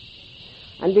arisen.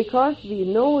 And because we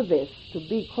know this to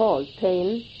be called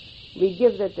pain, we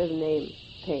give that the name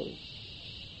pain.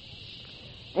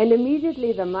 And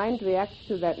immediately the mind reacts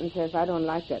to that and says, I don't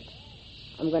like it.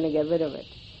 I'm going to get rid of it.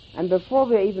 And before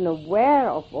we're even aware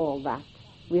of all that,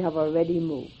 we have already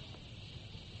moved.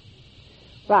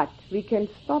 But we can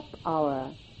stop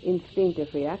our instinctive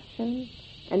reaction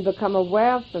and become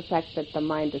aware of the fact that the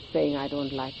mind is saying, I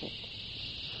don't like it.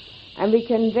 And we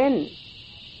can then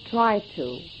try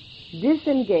to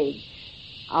disengage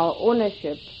our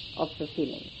ownership of the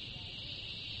feeling.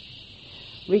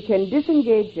 We can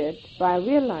disengage it by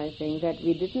realizing that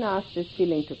we didn't ask this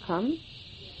feeling to come,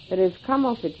 that it has come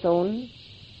of its own,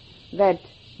 that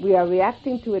we are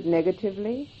reacting to it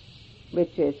negatively,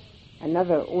 which is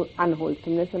another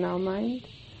unwholesomeness in our mind,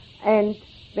 and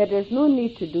that there's no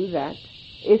need to do that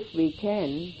if we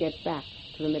can get back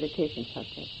to the meditation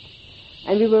subject.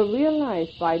 And we will realize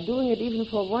by doing it even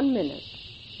for 1 minute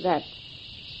that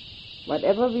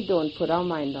whatever we don't put our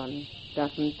mind on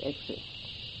doesn't exist.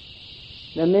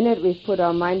 The minute we put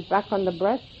our mind back on the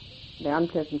breath, the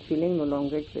unpleasant feeling no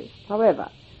longer exists. However,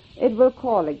 it will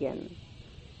call again,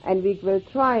 and we will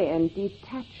try and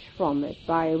detach from it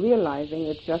by realizing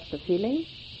it's just a feeling.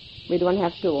 We don't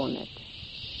have to own it.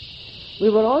 We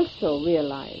will also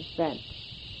realize that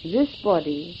this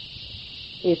body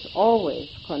is always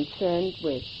concerned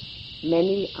with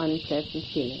many unpleasant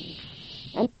feelings.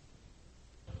 And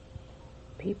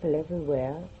people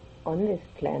everywhere on this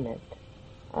planet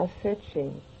are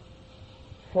searching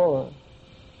for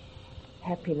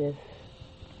happiness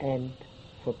and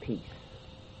for peace.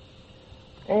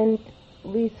 And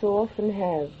we so often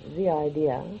have the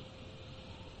idea,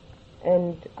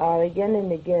 and are again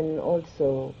and again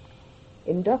also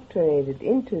indoctrinated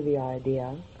into the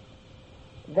idea,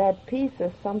 that peace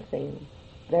is something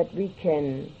that we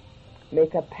can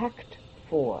make a pact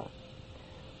for.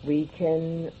 We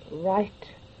can write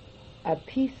a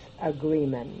peace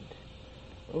agreement.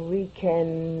 We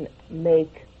can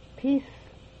make peace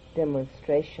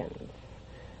demonstrations.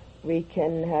 We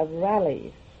can have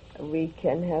rallies. We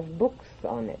can have books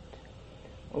on it.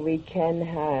 We can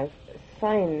have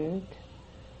signed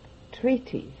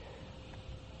treaties.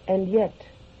 And yet,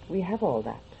 we have all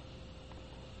that.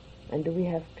 And do we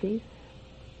have peace?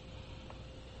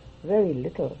 Very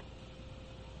little.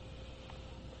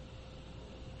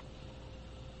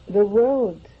 The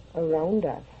world around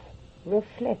us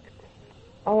reflects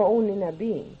our own inner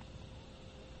being.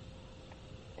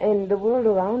 And the world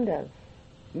around us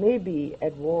may be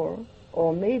at war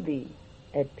or may be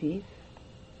at peace,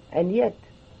 and yet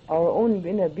our own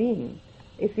inner being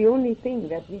is the only thing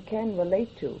that we can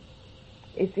relate to.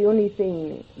 It's the only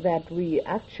thing that we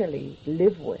actually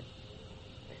live with.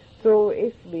 So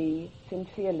if we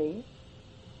sincerely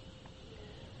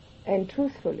and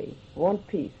truthfully want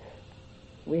peace,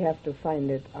 we have to find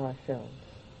it ourselves.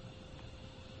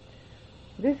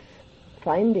 This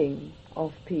finding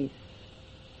of peace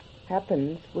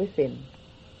happens within.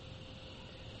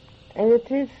 And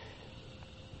it is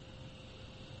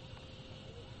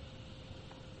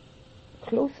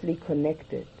closely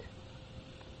connected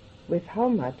with how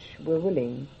much we're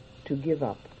willing to give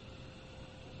up.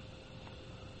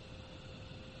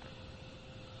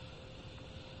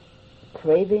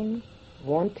 Craving,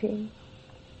 wanting,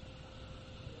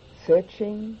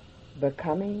 searching,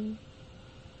 becoming,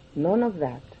 none of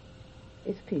that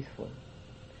is peaceful.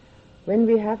 When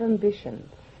we have ambitions,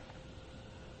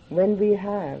 when we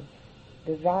have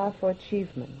desire for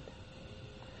achievement,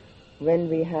 when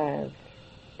we have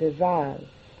desires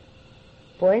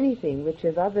for anything which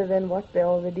is other than what there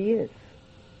already is,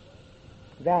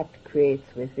 that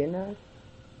creates within us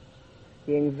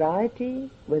the anxiety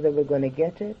whether we're going to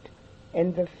get it,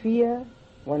 and the fear,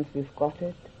 once we've got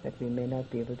it, that we may not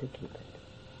be able to keep it.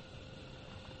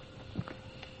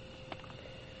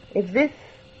 If this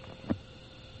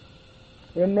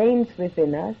remains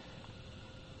within us,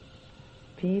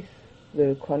 peace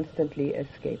will constantly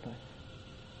escape us.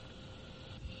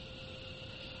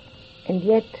 And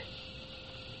yet,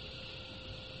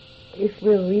 if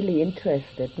we're really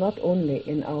interested not only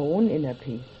in our own inner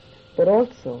peace, but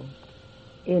also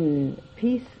in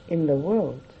peace in the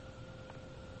world,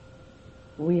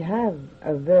 we have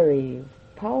a very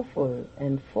powerful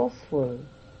and forceful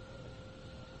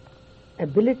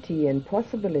ability and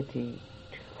possibility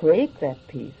to create that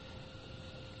peace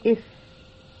if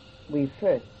we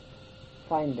first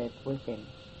find it within.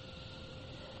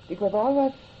 Because all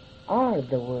of us are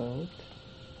the world.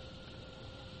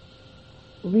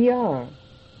 We are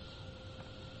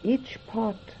each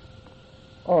part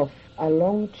of a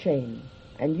long chain,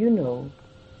 and you know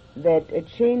that a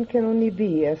chain can only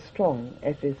be as strong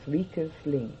as its weakest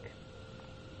link.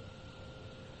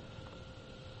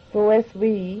 So as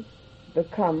we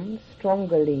become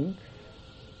stronger links,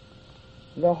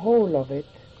 the whole of it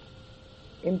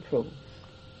improves.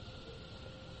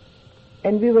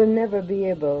 And we will never be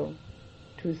able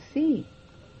to see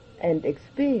and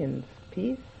experience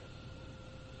peace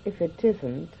if it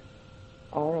isn't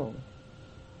our own.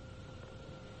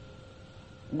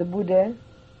 the Buddha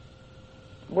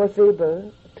was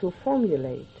able to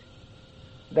formulate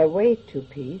the way to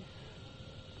peace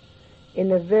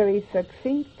in a very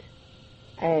succinct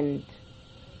and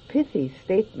pithy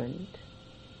statement,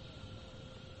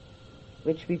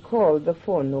 which we call the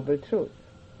Four Noble Truths.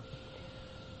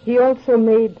 He also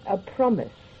made a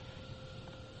promise.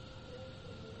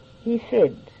 He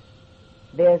said,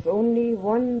 "There's only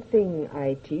one thing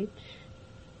I teach,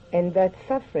 and that's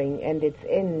suffering and its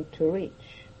end to reach."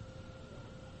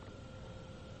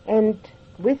 And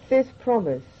with this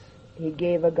promise, he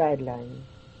gave a guideline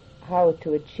how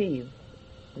to achieve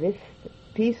this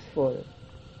peaceful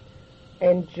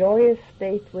and joyous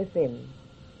state within,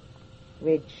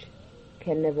 which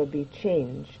can never be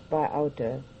changed by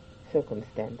outer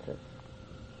circumstances.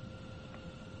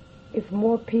 If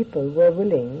more people were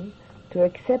willing to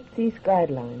accept these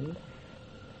guidelines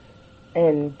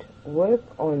and work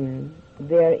on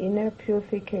their inner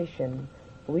purification,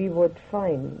 we would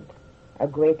find a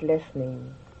great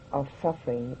lessening of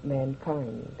suffering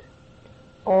mankind.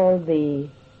 All the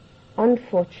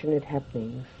unfortunate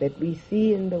happenings that we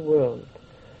see in the world,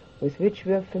 with which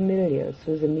we are familiar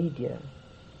through the media,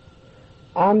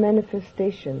 are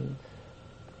manifestations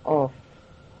of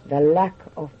the lack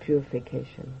of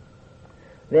purification.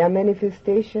 They are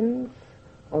manifestations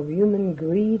of human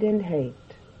greed and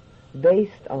hate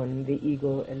based on the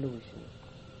ego illusion.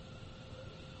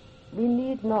 We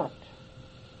need not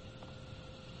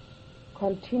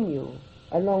continue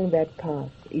along that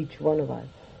path, each one of us,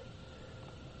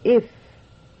 if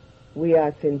we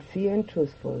are sincere and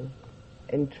truthful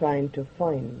in trying to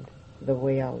find the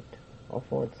way out of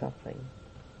all suffering.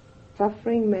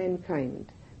 Suffering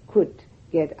mankind could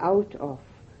get out of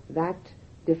that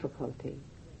difficulty.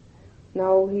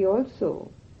 Now, he also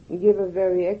gave a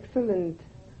very excellent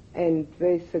and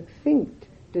very succinct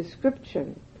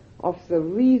description of the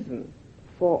reason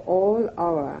for all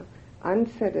our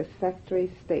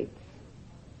unsatisfactory states.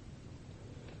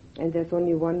 And there's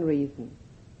only one reason,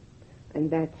 and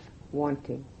that's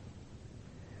wanting.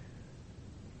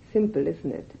 Simple,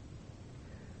 isn't it?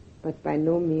 But by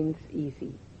no means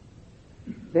easy.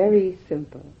 Very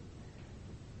simple.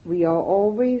 We are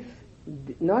always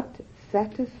not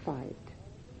satisfied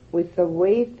with the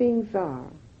way things are,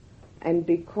 and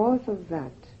because of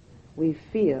that we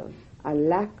feel a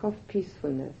lack of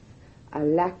peacefulness, a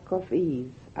lack of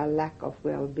ease, a lack of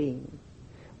well-being.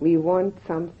 We want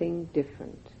something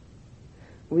different.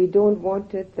 We don't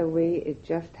want it the way it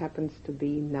just happens to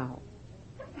be now.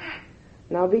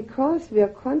 Now, because we are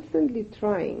constantly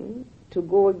trying to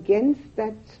go against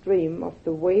that stream of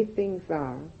the way things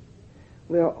are,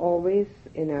 we are always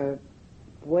in a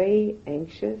way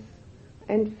anxious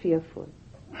and fearful.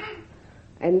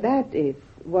 And that is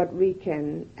what we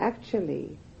can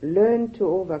actually learn to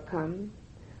overcome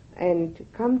and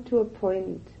come to a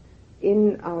point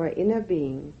in our inner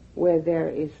being where there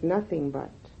is nothing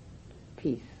but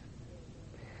peace.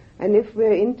 And if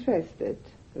we're interested,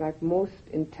 like most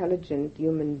intelligent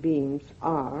human beings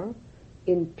are,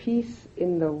 in peace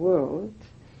in the world,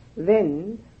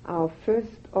 then our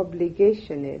first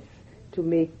obligation is to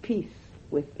make peace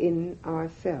within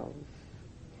ourselves.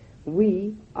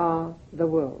 We are the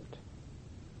world.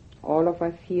 All of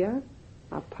us here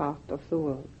are part of the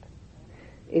world.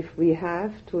 If we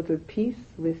have total peace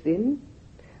within,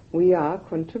 we are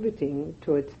contributing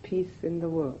towards peace in the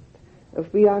world.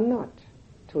 If we are not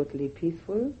totally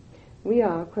peaceful, we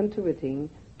are contributing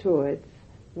towards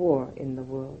war in the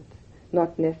world.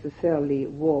 Not necessarily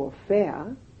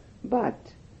warfare,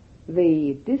 but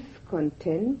the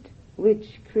discontent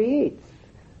which creates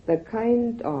the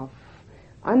kind of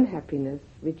unhappiness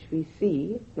which we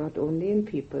see not only in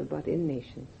people but in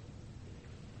nations.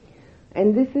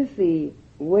 And this is the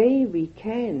way we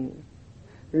can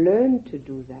learn to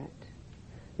do that.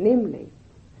 Namely,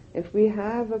 if we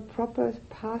have a proper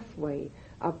pathway,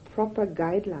 a proper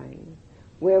guideline,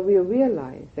 where we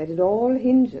realize that it all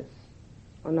hinges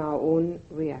on our own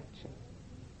reaction.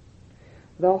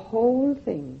 The whole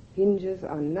thing hinges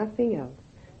on nothing else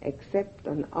except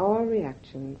on our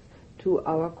reactions to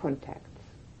our contacts.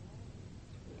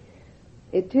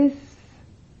 It is,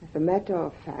 as a matter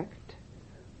of fact,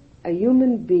 a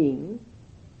human being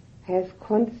has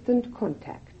constant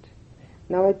contact.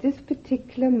 Now, at this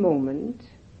particular moment,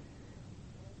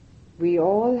 we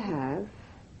all have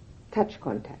touch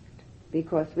contact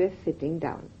because we're sitting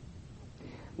down.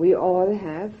 We all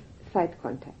have sight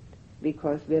contact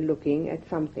because we're looking at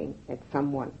something, at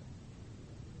someone.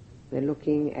 We're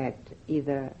looking at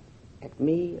either at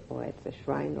me or at the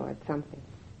shrine or at something.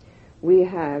 We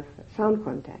have sound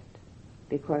contact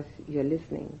because you're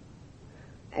listening.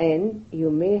 And you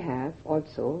may have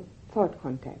also thought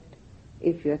contact,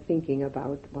 if you're thinking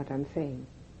about what I'm saying.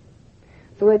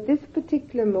 So at this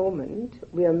particular moment,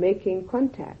 we are making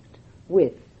contact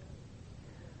with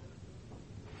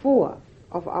 4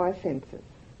 of our senses.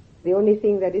 The only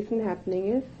thing that isn't happening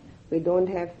is we don't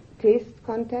have taste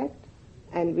contact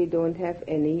and we don't have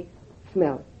any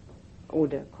smell,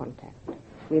 odor contact.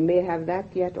 We may have that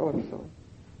yet also.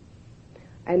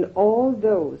 And all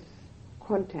those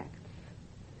contacts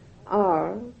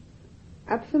are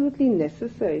absolutely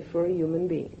necessary for a human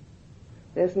being.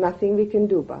 There's nothing we can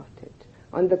do about it.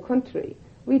 On the contrary,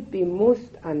 we'd be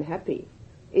most unhappy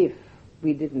if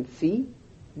we didn't see,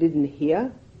 didn't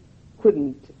hear,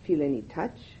 couldn't feel any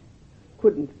touch,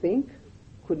 couldn't think,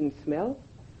 couldn't smell.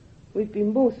 We'd be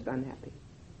most unhappy.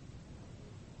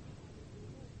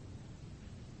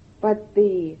 But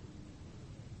the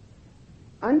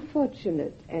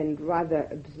unfortunate and rather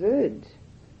absurd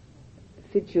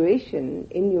situation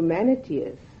in humanity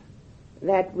is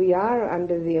that we are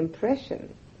under the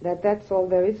impression that that's all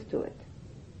there is to it.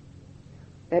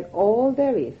 That all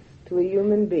there is to a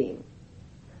human being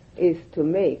is to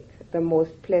make the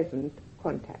most pleasant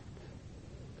contacts.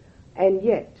 And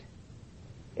yet,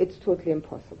 it's totally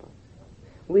impossible.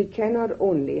 We cannot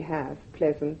only have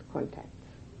pleasant contacts.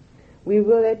 We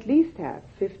will at least have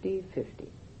 50-50.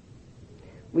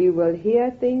 We will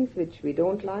hear things which we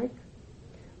don't like.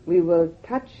 We will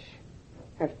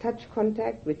have touch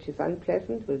contact which is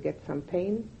unpleasant. We'll get some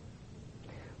pain.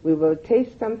 We will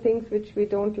taste some things which we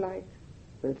don't like.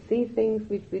 We'll see things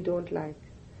which we don't like,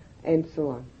 and so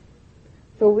on.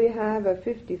 So we have a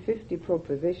 50-50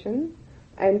 proposition,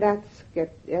 and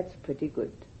that's pretty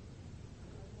good.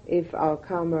 If our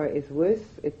karma is worse,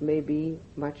 it may be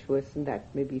much worse than that,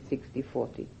 maybe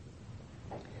 60-40.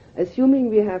 Assuming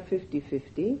we have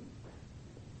 50-50,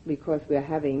 because we're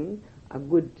having a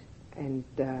good and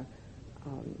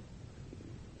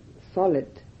solid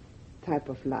type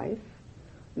of life,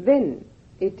 then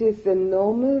it is the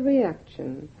normal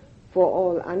reaction for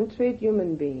all untrained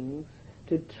human beings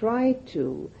to try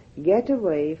to get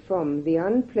away from the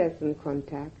unpleasant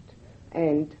contact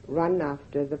and run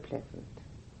after the pleasant.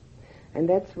 And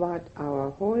that's what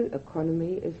our whole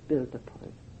economy is built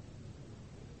upon.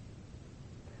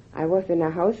 I was in a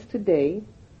house today.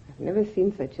 I've never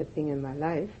seen such a thing in my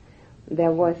life.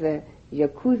 There was a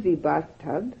jacuzzi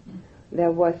bathtub.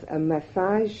 There was a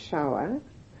massage shower.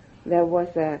 There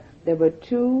were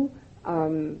 2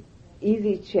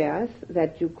 easy chairs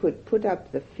that you could put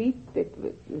up the feet, that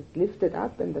lifted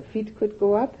up, and the feet could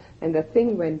go up, and the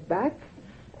thing went back,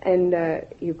 and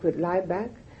you could lie back.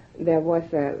 There was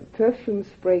a perfume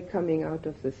spray coming out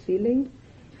of the ceiling.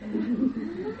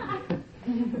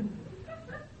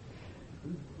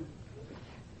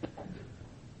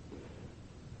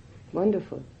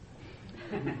 Wonderful.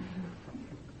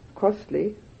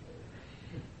 Costly.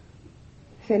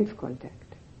 Sense contact.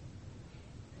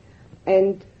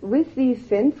 And with these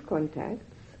sense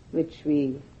contacts, which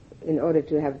we, in order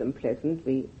to have them pleasant,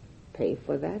 we pay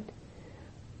for that,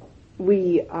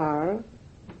 we are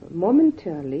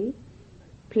momentarily,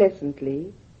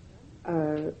 pleasantly,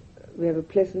 we have a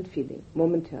pleasant feeling,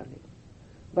 momentarily.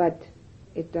 But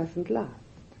it doesn't last.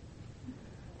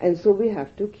 And so we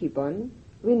have to keep on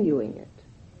renewing it.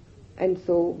 And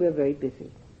so we're very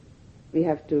busy. We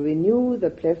have to renew the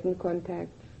pleasant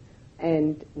contacts,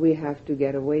 and we have to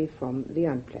get away from the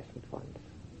unpleasant ones.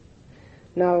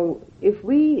 Now, if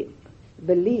we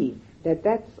believe that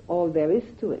that's all there is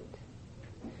to it,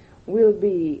 we'll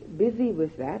be busy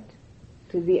with that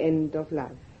to the end of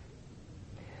life.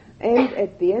 And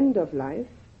at the end of life,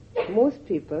 most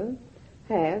people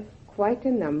have quite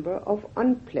a number of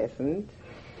unpleasant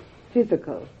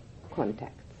physical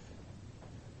contacts.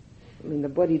 I mean, the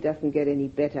body doesn't get any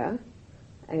better,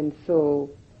 and so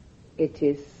it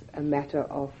is a matter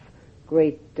of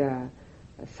great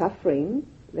suffering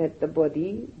that the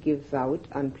body gives out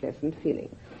unpleasant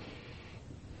feelings.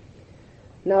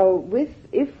 Now,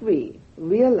 if we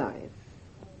realize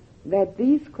that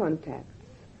these contacts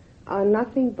are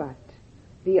nothing but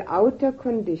the outer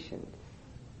conditions,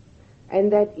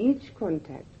 and that each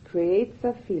contact creates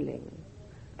a feeling,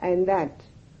 and that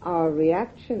our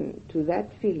reaction to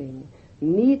that feeling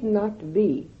need not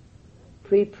be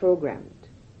pre-programmed,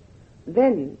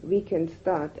 then we can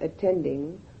start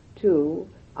attending to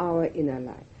our inner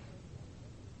life.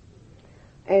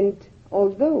 And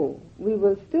although we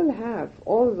will still have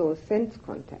all those sense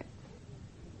contacts,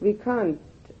 we can't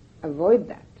avoid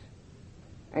that,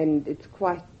 and it's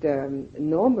quite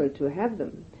normal to have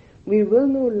them. We will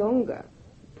no longer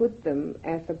put them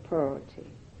as a priority.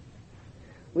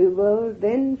 We will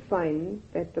then find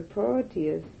that the priority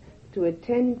is to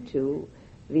attend to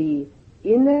the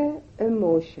inner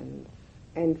emotions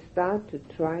and start to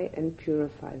try and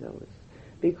purify those,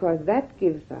 because that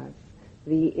gives us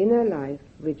the inner life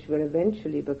which will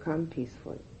eventually become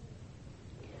peaceful.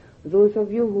 Those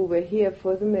of you who were here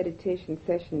for the meditation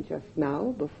session just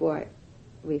now, before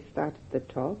we started the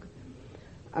talk,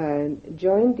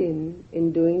 joined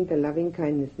in doing the loving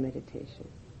kindness meditation.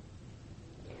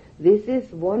 This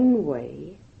is one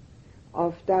way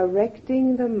of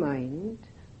directing the mind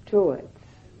towards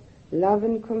love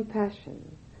and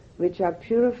compassion, which are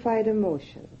purified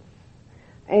emotions.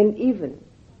 And even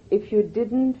if you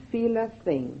didn't feel a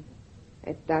thing,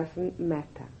 it doesn't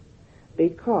matter,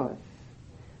 because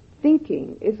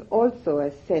thinking is also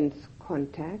a sense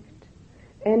contact,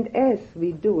 and as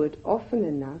we do it often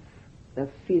enough, the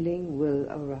feeling will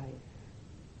arise.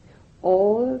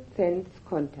 All sense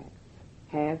contacts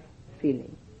have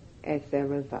feeling as a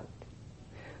result.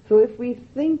 So if we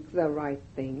think the right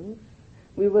things,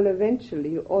 we will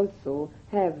eventually also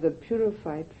have the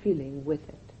purified feeling with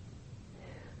it.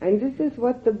 And this is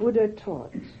what the Buddha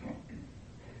taught,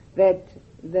 that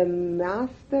the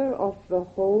master of the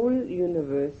whole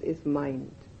universe is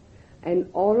mind, and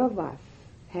all of us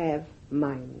have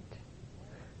mind,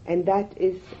 and that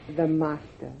is the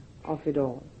master of it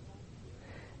all.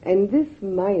 And this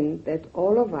mind that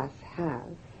all of us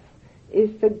have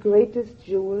is the greatest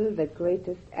jewel, the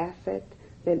greatest asset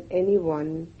that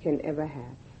anyone can ever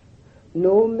have.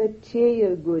 No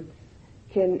material goods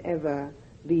can ever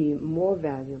be more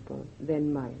valuable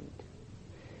than mind.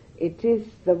 It is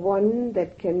the one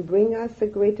that can bring us the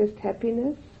greatest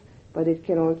happiness, but it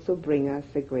can also bring us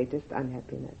the greatest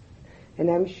unhappiness. And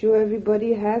I'm sure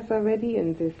everybody has already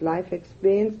in this life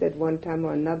experienced at one time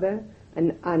or another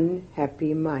an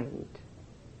unhappy mind.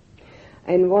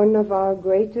 And one of our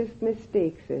greatest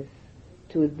mistakes is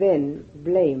to then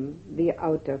blame the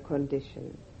outer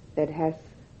condition that has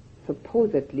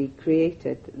supposedly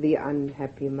created the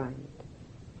unhappy mind.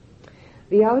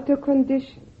 The outer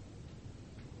condition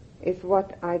is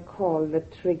what I call the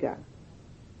trigger.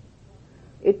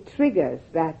 It triggers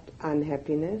that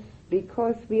unhappiness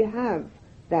because we have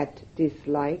that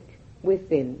dislike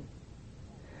within.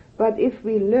 But if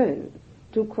we learn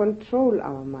to control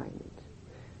our mind,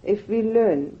 if we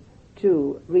learn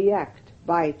to react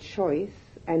by choice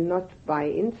and not by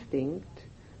instinct,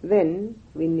 then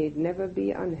we need never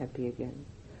be unhappy again,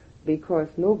 because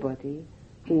nobody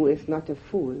who is not a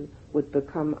fool would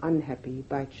become unhappy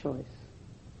by choice.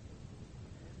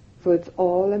 So it's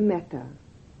all a matter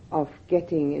of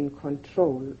getting in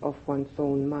control of one's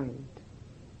own mind.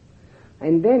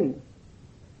 And then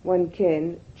one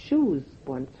can choose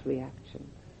one's reaction.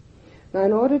 Now,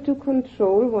 in order to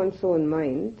control one's own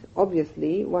mind,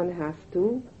 obviously one has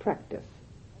to practice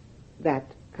that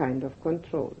kind of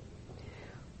control.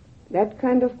 That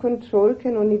kind of control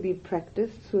can only be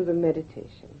practiced through the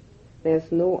meditation.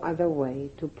 There's no other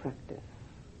way to practice.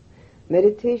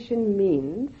 Meditation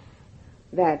means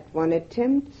that one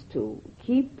attempts to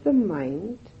keep the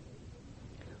mind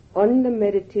on the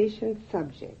meditation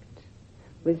subject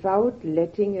without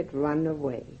letting it run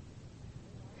away.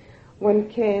 One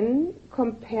can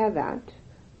compare that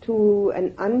to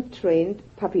an untrained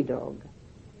puppy dog.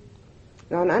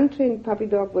 Now, an untrained puppy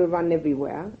dog will run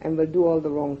everywhere and will do all the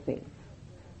wrong things.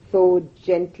 So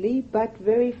gently but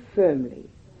very firmly,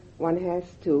 one has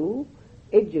to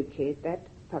educate that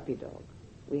puppy dog.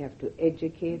 We have to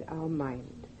educate our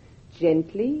mind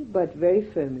gently but very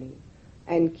firmly,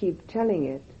 and keep telling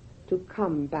it to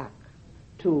come back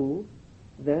to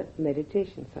the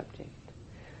meditation subject.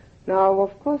 Now,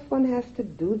 of course, one has to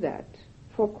do that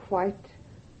for quite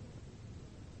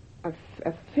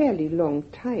a fairly long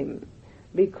time,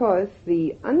 because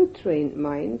the untrained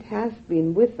mind has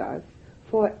been with us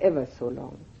for ever so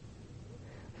long.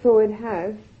 So it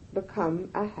has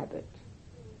become a habit.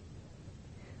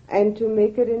 And to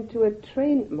make it into a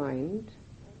trained mind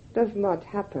does not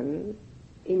happen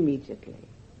immediately.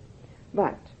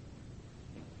 But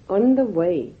on the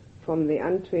way from the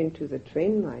untrained to the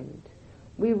trained mind,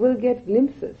 we will get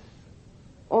glimpses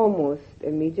almost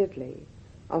immediately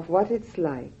of what it's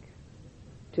like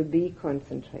to be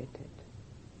concentrated,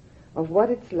 of what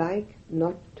it's like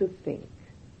not to think.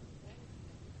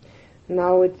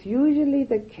 Now, it's usually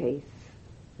the case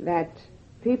that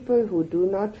people who do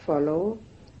not follow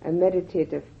a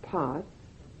meditative path,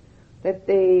 that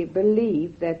they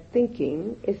believe that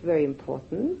thinking is very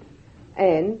important,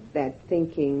 and that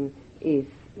thinking is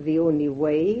the only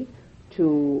way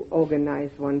to organize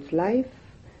one's life,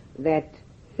 that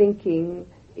thinking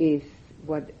is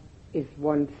what is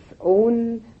one's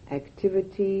own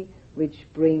activity which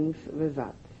brings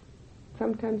results.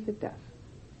 Sometimes it does.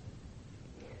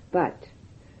 But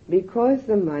because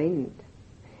the mind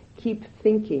keeps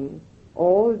thinking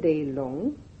all day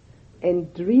long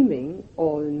and dreaming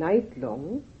all night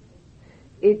long,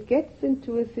 it gets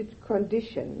into a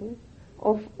condition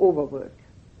of overwork,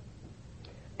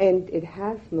 and it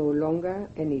has no longer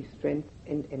any strength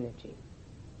and energy.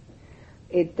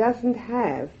 It doesn't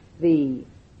have the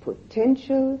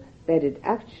potential that it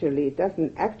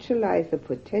doesn't actualize the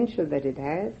potential that it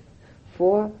has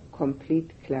for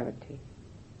complete clarity.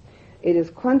 It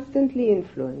is constantly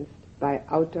influenced by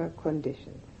outer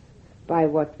conditions, by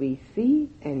what we see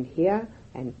and hear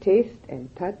and taste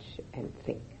and touch and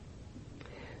think.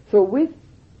 So with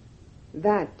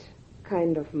that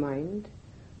kind of mind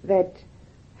that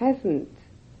hasn't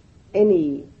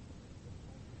any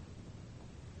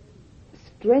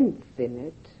strength in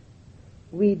it,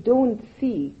 we don't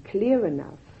see clear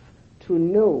enough to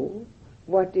know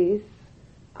what is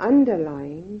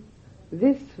underlying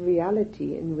this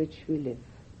reality in which we live.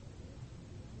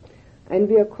 And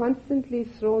we are constantly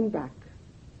thrown back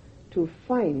to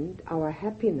find our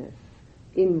happiness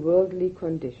in worldly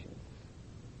conditions.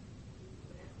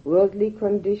 Worldly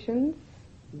conditions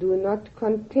do not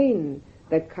contain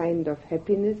the kind of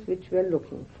happiness which we are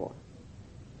looking for.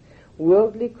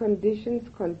 Worldly conditions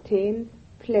contain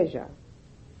pleasure,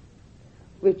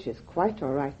 which is quite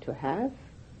all right to have,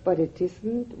 but it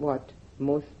isn't what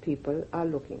most people are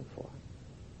looking for.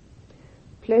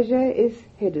 Pleasure is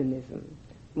hedonism.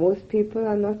 Most people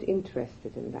are not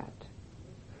interested in that.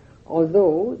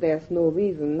 Although there's no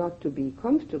reason not to be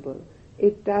comfortable,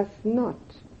 it does not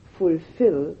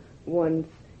fulfill one's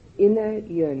inner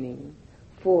yearning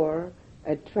for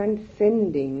a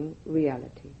transcending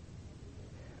reality.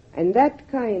 And that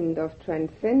kind of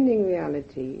transcending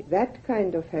reality, that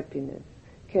kind of happiness,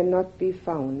 cannot be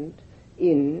found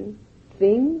in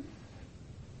things,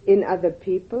 in other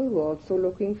people who are also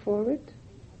looking for it.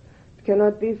 It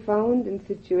cannot be found in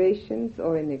situations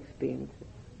or in experiences.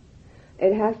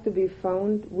 It has to be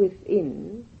found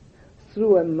within,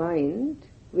 through a mind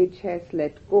which has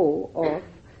let go of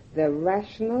the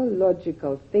rational,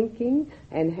 logical thinking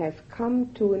and has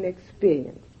come to an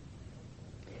experience.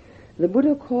 The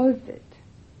Buddha calls it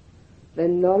the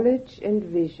knowledge and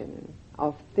vision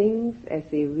of things as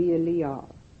they really are.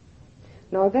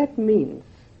 Now that means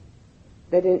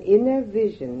that an inner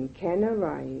vision can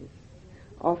arise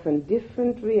of a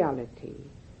different reality,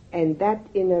 and that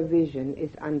inner vision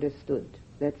is understood.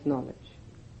 That's knowledge.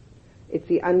 It's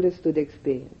the understood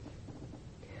experience.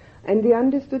 And the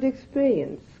understood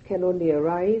experience can only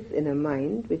arise in a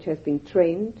mind which has been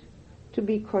trained to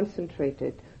be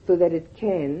concentrated so that it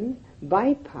can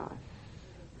bypass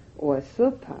or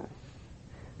surpass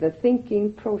the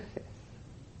thinking process.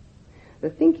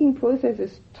 The thinking process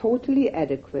is totally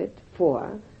adequate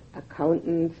for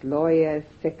accountants, lawyers,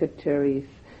 secretaries,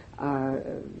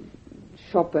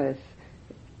 shoppers,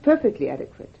 perfectly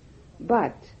adequate.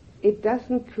 But it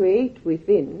doesn't create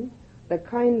within the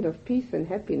kind of peace and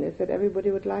happiness that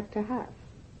everybody would like to have.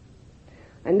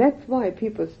 And that's why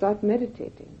people start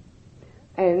meditating.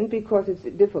 And because it's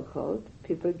difficult,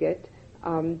 people get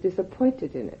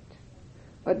disappointed in it.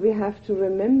 But we have to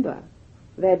remember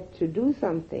that to do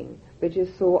something which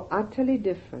is so utterly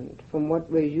different from what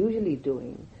we're usually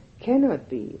doing cannot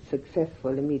be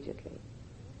successful immediately.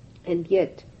 And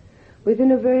yet,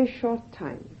 within a very short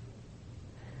time,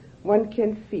 one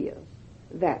can feel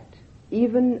that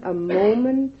even a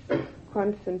moment's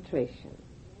concentration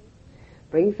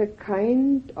brings a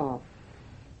kind of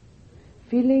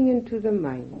feeling into the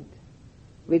mind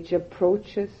which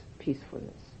approaches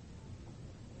peacefulness.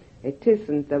 It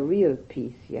isn't the real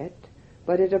peace yet,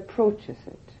 but it approaches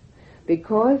it,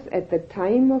 because at the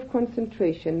time of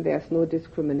concentration there's no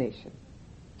discrimination.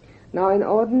 Now in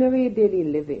ordinary daily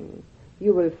living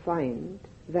you will find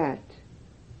that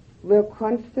we're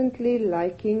constantly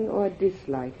liking or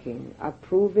disliking,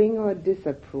 approving or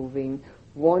disapproving,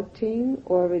 wanting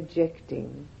or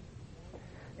rejecting.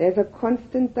 There's a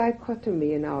constant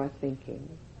dichotomy in our thinking.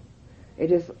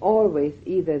 It is always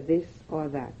either this or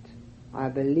that. I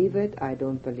believe it, I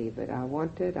don't believe it. I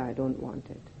want it, I don't want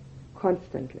it.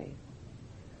 Constantly.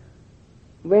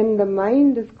 When the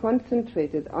mind is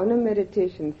concentrated on a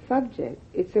meditation subject,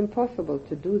 it's impossible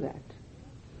to do that.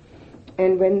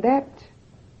 And when that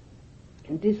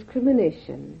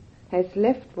discrimination has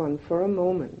left one for a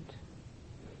moment,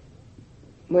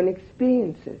 one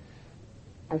experiences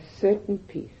a certain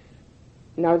peace.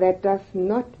 Now that does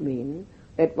not mean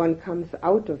that one comes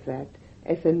out of that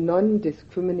as a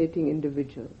non-discriminating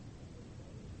individual.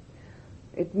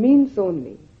 It means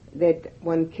only that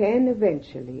one can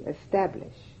eventually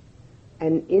establish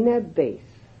an inner base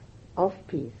of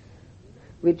peace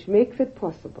which makes it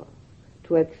possible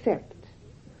to accept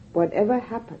whatever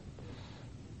happens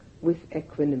with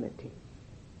equanimity.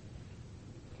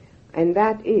 And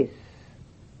that is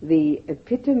the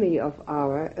epitome of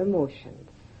our emotions.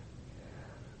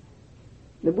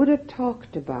 The Buddha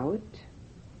talked about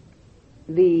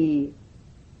the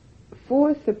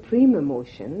 4 supreme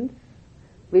emotions,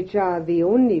 which are the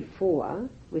only 4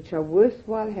 which are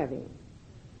worthwhile having.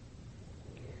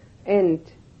 And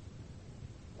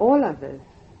all others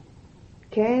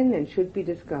can and should be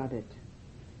discarded.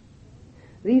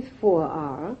 These 4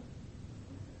 are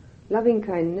loving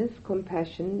kindness,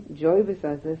 compassion, joy with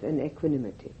others, and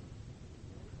equanimity.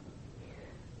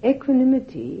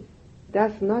 Equanimity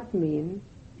does not mean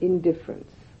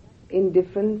indifference.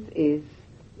 Indifference is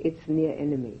its near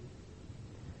enemy.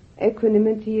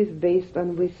 Equanimity is based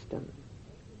on wisdom.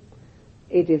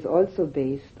 It is also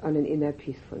based on an inner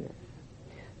peacefulness.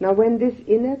 Now, when this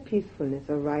inner peacefulness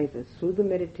arises through the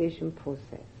meditation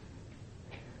process,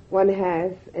 one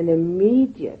has an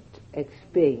immediate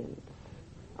experience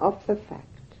of the fact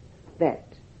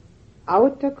that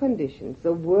outer conditions,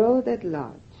 the world at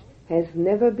large, has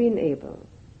never been able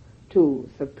to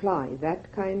supply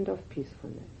that kind of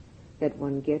peacefulness that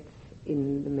one gets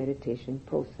in the meditation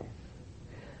process.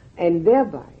 And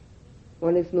thereby,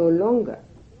 one is no longer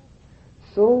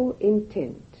so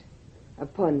intent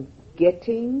upon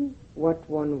getting what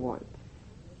one wants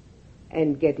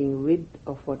and getting rid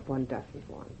of what one doesn't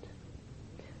want.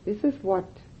 This is what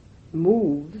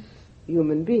moves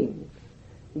human beings,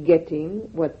 getting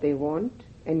what they want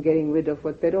and getting rid of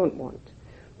what they don't want.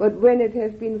 But when it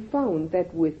has been found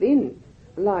that within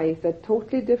lies a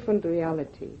totally different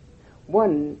reality,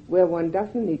 one where one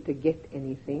doesn't need to get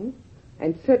anything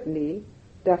and certainly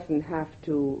doesn't have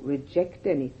to reject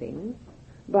anything,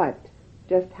 but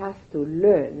just has to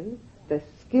learn the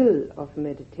skill of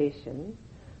meditation,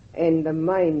 and the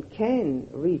mind can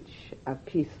reach a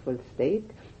peaceful state,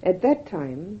 at that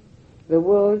time the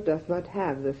world does not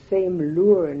have the same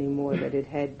lure anymore that it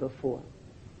had before.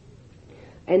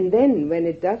 And then when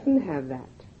it doesn't have that,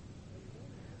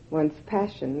 one's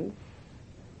passions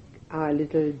are a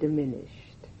little diminished,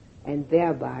 and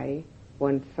thereby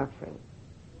one's suffering.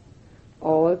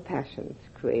 All passions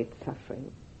create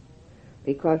suffering,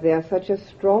 because they are such a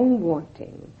strong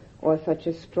wanting or such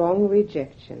a strong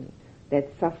rejection that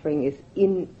suffering is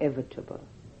inevitable.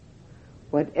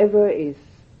 Whatever is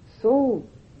so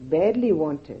badly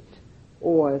wanted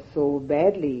or so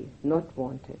badly not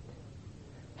wanted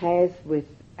has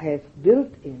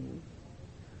built in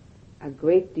a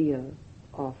great deal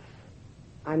of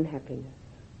unhappiness.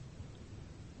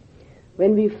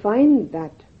 When we find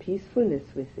that peacefulness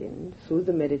within through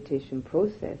the meditation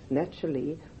process,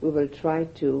 naturally we will try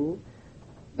to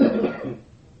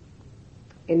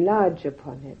enlarge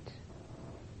upon it.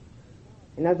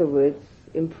 In other words,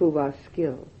 improve our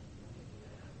skill.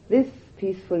 This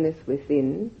peacefulness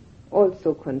within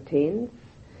also contains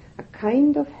a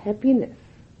kind of happiness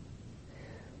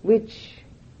which,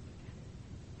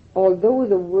 although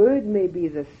the word may be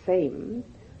the same,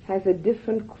 has a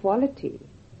different quality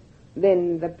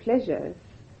than the pleasures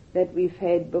that we've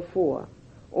had before,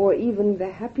 or even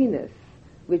the happiness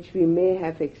which we may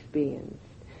have experienced.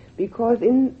 Because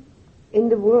in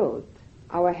the world,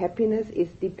 our happiness is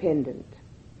dependent.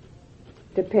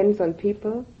 Depends on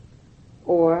people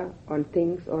or on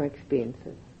things or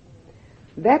experiences.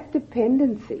 That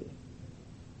dependency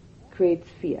creates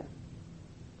fear.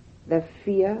 The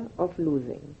fear of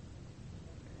losing.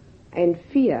 And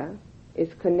fear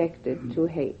is connected to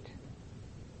hate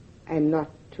and not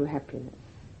to happiness.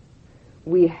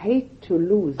 We hate to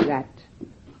lose that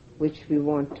which we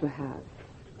want to have.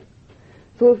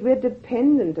 So if we're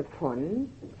dependent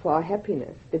upon, for our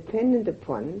happiness, dependent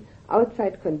upon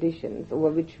outside conditions over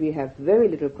which we have very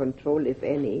little control, if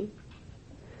any,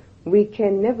 we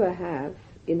can never have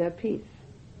inner peace,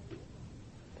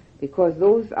 because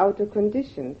those outer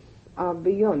conditions are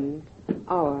beyond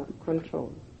our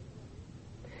control.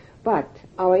 But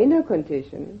our inner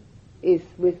condition is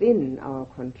within our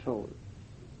control.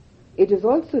 It is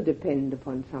also dependent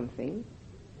upon something.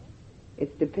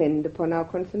 It's dependent upon our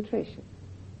concentration.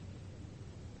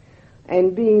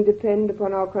 And being dependent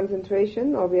upon our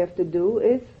concentration, all we have to do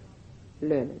is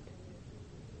learn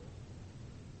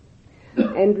it.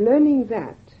 And learning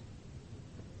that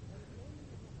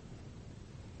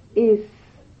is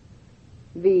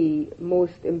the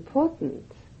most important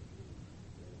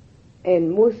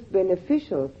and most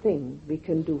beneficial thing we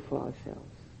can do for ourselves.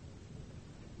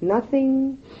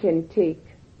 Nothing can take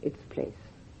its place.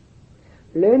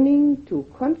 Learning to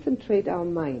concentrate our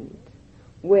mind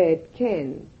where it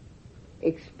can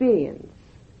experience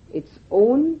its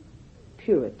own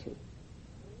purity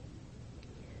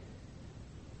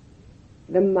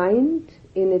the mind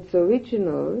in its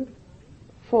original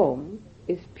form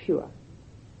is pure.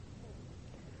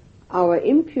 Our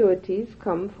impurities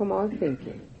come from our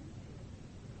thinking.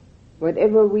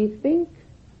 Whatever we think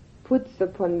puts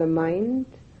upon the mind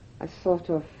a sort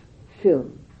of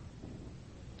film.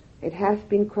 It has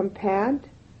been compared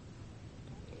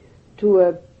to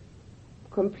a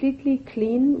completely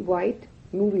clean white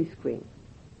movie screen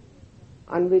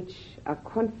on which a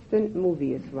constant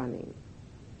movie is running.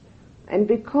 And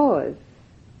because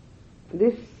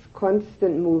this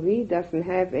constant movie doesn't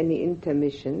have any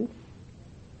intermissions,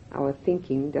 our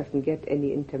thinking doesn't get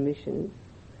any intermissions,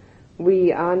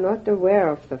 we are not aware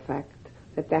of the fact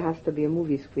that there has to be a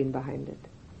movie screen behind it.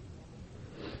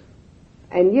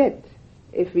 And yet,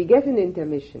 if we get an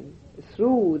intermission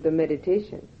through the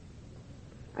meditation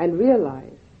and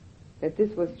realize that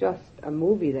this was just a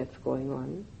movie that's going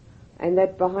on, and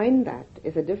that behind that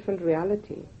is a different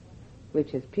reality,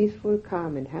 which is peaceful,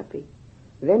 calm, and happy,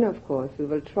 then of course we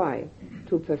will try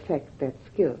to perfect that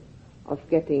skill of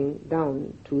getting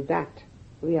down to that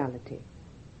reality.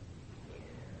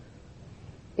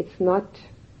 It's not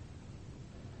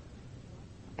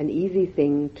an easy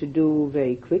thing to do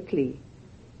very quickly,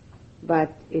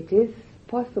 but it is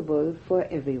possible for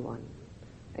everyone.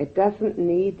 It doesn't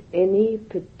need any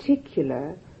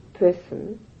particular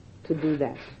person to do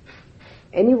that.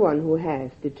 Anyone who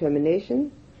has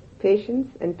determination,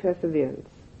 patience, and perseverance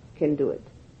can do it.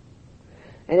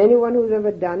 And anyone who's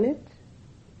ever done it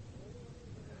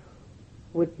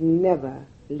would never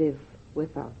live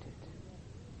without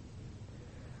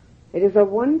it. It is the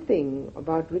one thing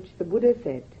about which the Buddha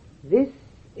said, this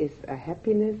is a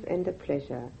happiness and a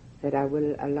pleasure that I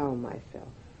will allow myself.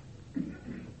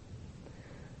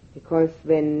 Because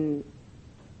when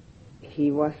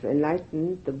he was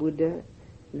enlightened, the Buddha,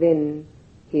 then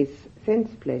his sense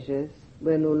pleasures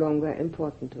were no longer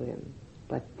important to him.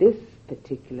 But this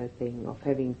particular thing of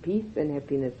having peace and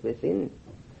happiness within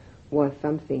was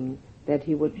something that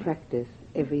he would practice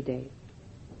every day.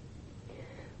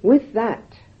 With that,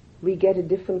 we get a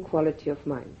different quality of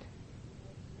mind.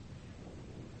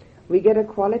 We get a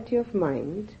quality of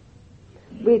mind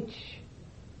which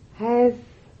has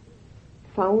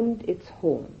found its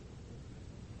home.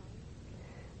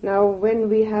 Now, when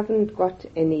we haven't got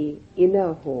any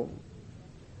inner home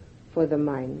for the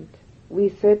mind, we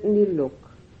certainly look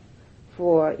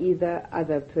for either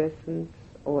other persons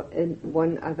or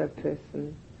one other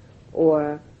person,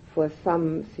 or for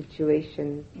some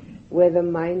situation where the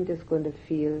mind is going to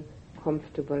feel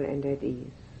comfortable and at ease.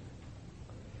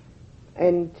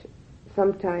 And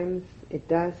sometimes it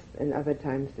does, and other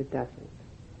times it doesn't.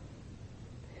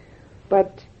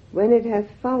 But when it has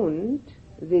found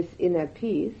this inner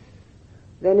peace,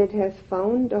 then it has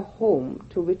found a home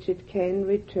to which it can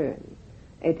return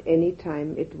at any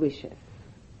time it wishes.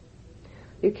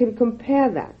 You can compare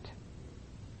that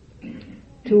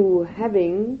to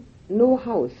having no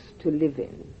house to live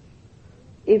in.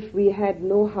 If we had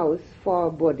no house for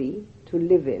our body to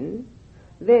live in,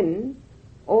 then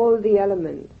all the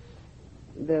elements,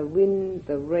 the wind,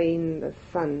 the rain, the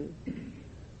sun,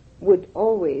 would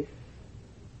always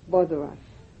bother us.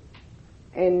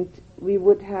 And we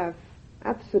would have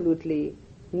absolutely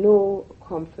no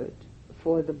comfort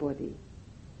for the body.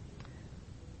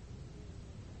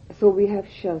 So we have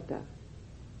shelter.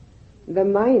 The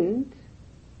mind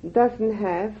doesn't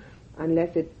have,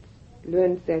 unless it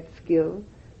learns that skill,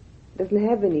 doesn't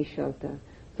have any shelter.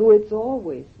 So it's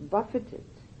always buffeted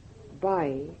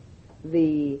by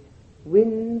the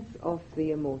winds of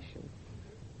the emotions.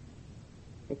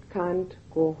 It can't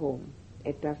go home.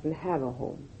 It doesn't have a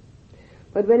home.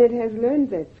 But when it has learned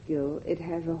that skill, it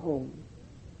has a home.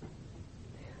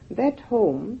 That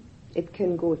home it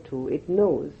can go to. It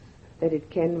knows that it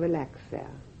can relax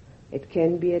there. It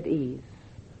can be at ease.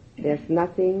 There's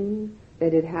nothing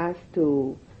that it has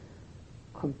to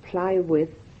comply with.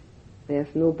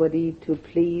 There's nobody to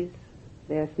please.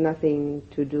 There's nothing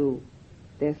to do.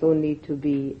 There's only to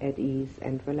be at ease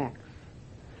and relax.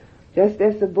 Just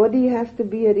as the body has to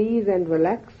be at ease and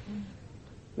relax,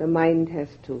 the mind has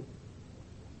to.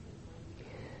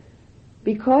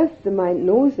 Because the mind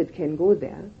knows it can go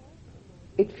there,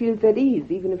 it feels at ease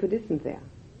even if it isn't there.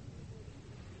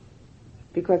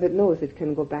 Because it knows it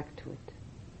can go back to it.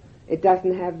 It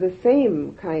doesn't have the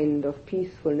same kind of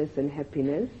peacefulness and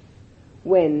happiness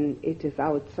when it is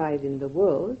outside in the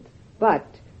world, but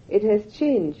it has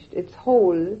changed its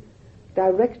whole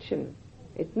direction.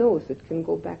 It knows it can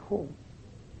go back home.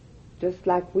 Just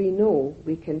like we know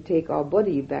we can take our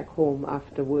body back home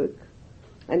after work,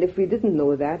 and if we didn't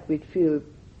know that, we'd feel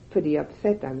pretty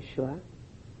upset, I'm sure.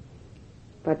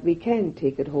 But we can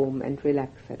take it home and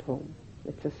relax at home.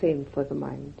 It's the same for the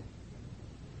mind.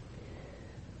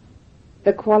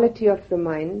 The quality of the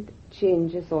mind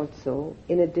changes also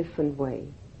in a different way,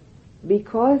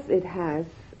 because it has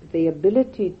the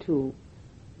ability to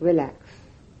relax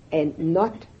and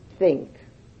not think.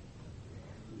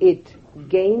 It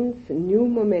gains new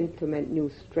momentum and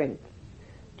new strength,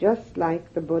 just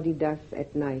like the body does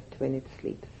at night when it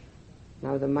sleeps.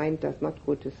 Now, the mind does not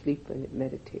go to sleep when it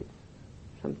meditates.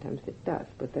 Sometimes it does,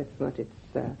 but that's not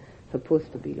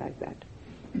supposed to be like that.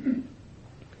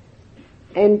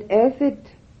 And as it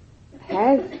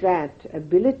has that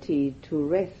ability to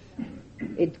rest,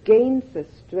 it gains a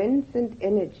strength and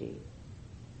energy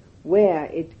where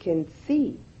it can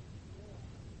see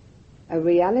a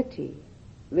reality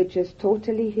which is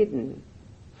totally hidden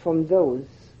from those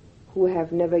who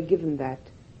have never given that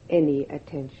any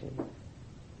attention.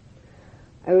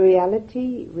 A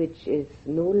reality which is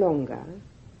no longer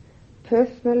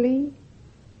personally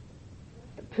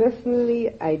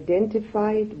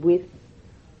identified with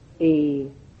a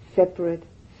separate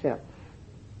self.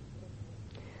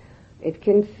 It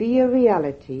can see a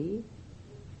reality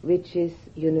which is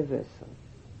universal,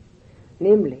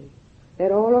 namely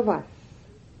that all of us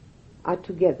are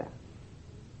together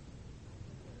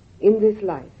in this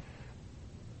life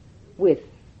with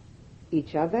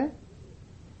each other,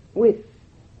 with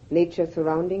nature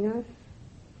surrounding us,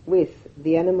 with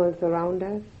the animals around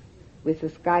us, with the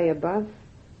sky above,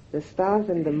 the stars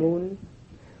and the moon,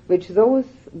 which those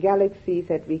galaxies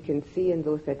that we can see and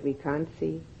those that we can't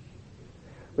see,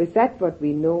 with that what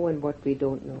we know and what we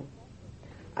don't know.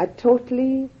 A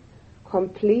totally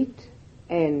complete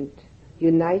and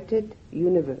united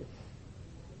universe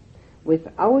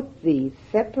without the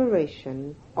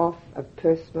separation of a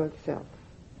personal self.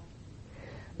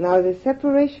 Now, the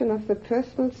separation of the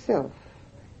personal self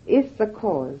is the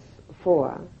cause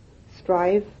for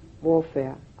strife,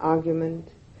 warfare, argument,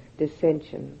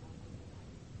 dissension,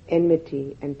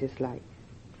 enmity, and dislike.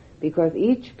 Because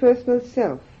each personal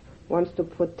self wants to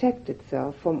protect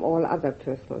itself from all other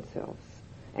personal selves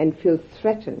and feels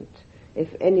threatened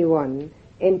if anyone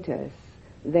enters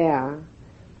their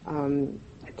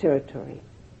territory.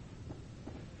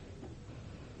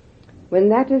 When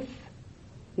that is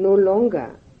no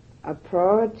longer a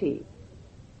priority,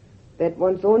 that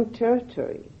one's own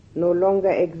territory no longer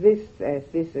exists as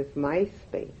this is my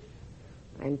space,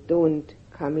 and don't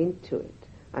come into it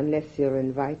unless you're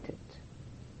invited,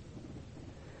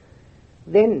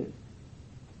 then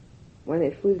when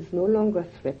it feels no longer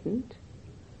threatened,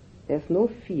 there's no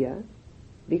fear,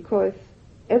 because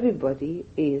everybody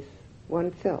is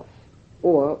oneself,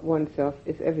 or oneself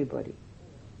is everybody.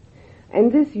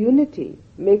 And this unity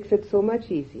makes it so much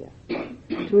easier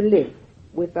to live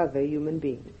with other human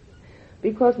beings,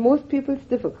 because most people's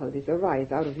difficulties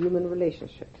arise out of human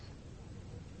relationships.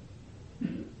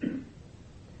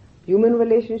 Human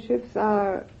relationships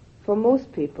are, for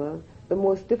most people, the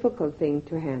most difficult thing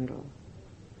to handle.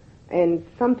 And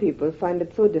some people find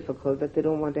it so difficult that they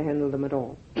don't want to handle them at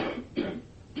all.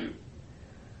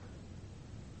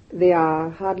 They are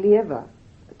hardly ever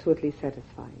totally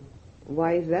satisfying.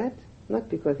 Why is that? Not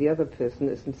because the other person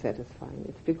isn't satisfying.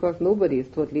 It's because nobody is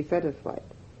totally satisfied.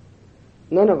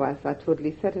 None of us are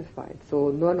totally satisfied, so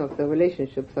none of the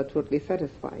relationships are totally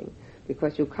satisfying,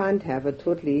 because you can't have a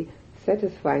totally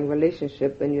satisfying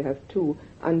relationship when you have two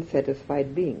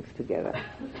unsatisfied beings together.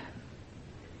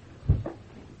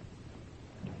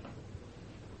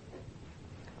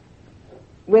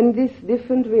 When this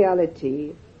different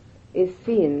reality is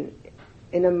seen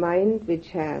in a mind which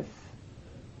has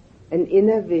an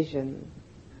inner vision,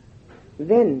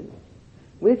 then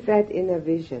with that inner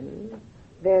vision,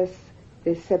 the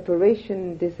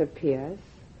separation disappears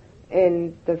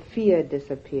and the fear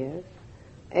disappears,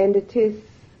 and it is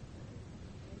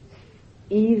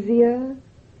easier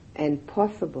and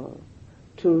possible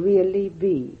to really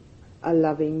be a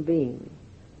loving being,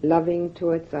 loving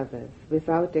towards others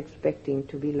without expecting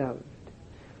to be loved,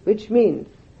 which means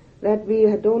that we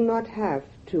do not have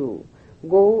to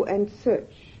go and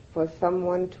search for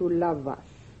someone to love us,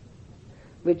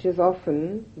 which is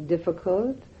often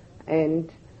difficult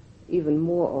and even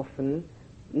more often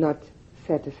not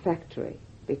satisfactory,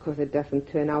 because it doesn't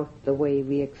turn out the way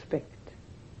we expect.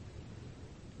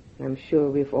 I'm sure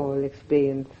we've all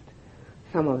experienced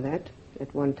some of that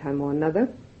at one time or another.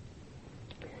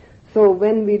 So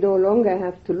when we no longer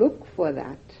have to look for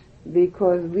that,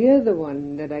 because we're the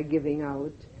one that are giving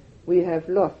out, we have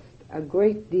lost a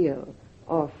great deal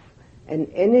of an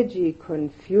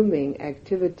energy-consuming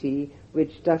activity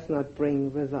which does not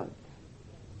bring results.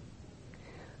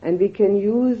 And we can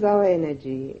use our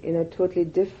energy in a totally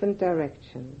different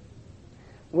direction,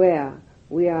 where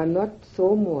we are not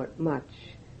so much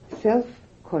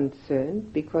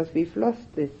self-concerned, because we've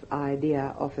lost this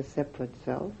idea of a separate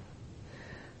self,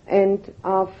 and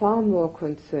are far more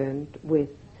concerned with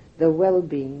the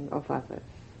well-being of others.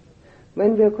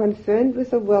 When we're concerned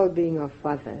with the well-being of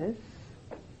others,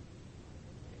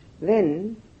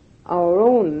 then our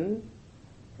own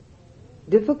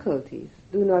difficulties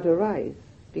do not arise,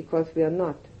 because we are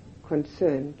not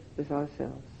concerned with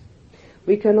ourselves.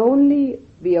 We can only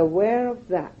be aware of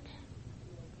that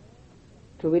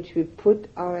to which we put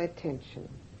our attention.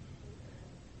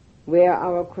 Where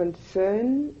our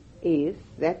concern is,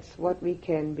 that's what we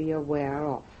can be aware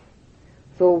of.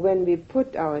 So when we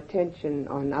put our attention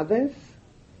on others,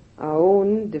 our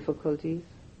own difficulties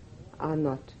are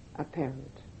not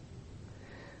apparent.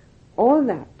 All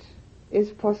that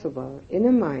is possible in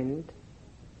a mind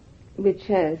which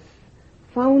has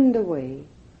found a way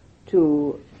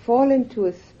to fall into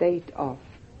a state of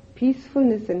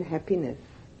peacefulness and happiness,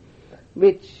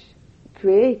 which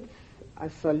creates a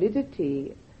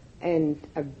solidity and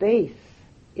a base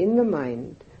in the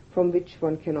mind from which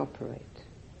one can operate.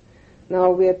 Now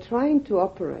we are trying to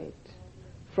operate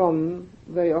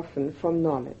very often from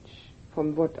knowledge,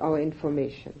 from what our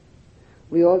information.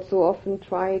 We also often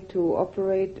try to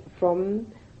operate from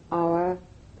our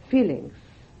feelings.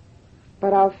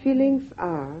 But our feelings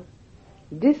are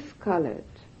discolored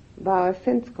by our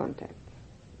sense contacts.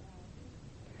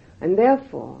 And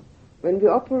therefore, when we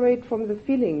operate from the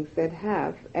feelings that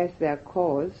have as their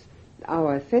cause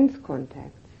our sense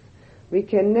contacts, we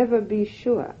can never be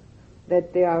sure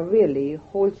that they are really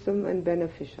wholesome and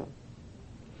beneficial.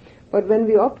 But when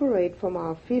we operate from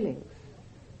our feelings,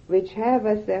 which have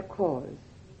as their cause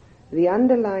the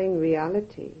underlying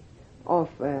reality of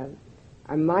a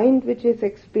mind which is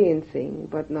experiencing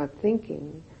but not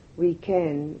thinking, we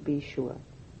can be sure.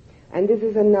 And this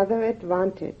is another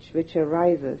advantage which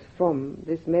arises from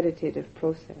this meditative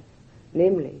process,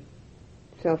 namely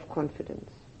self-confidence.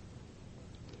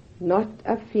 Not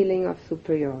a feeling of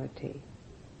superiority,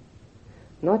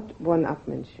 not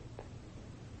one-upmanship,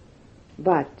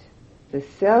 but the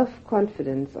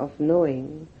self-confidence of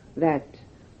knowing that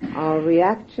our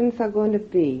reactions are going to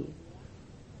be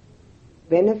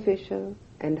beneficial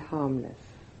and harmless,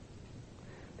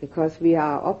 because we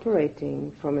are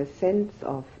operating from a sense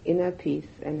of inner peace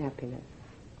and happiness.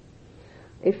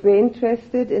 If we're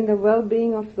interested in the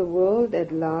well-being of the world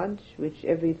at large, which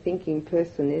every thinking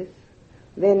person is,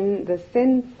 then the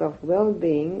sense of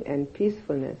well-being and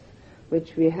peacefulness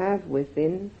which we have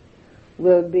within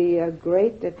will be a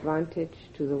great advantage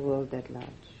to the world at large.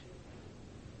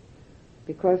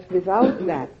 Because without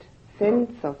that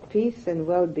sense of peace and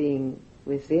well-being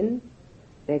within,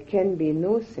 there can be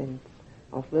no sense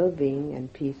of well-being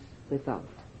and peace without.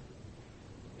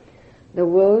 The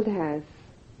world has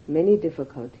many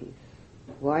difficulties.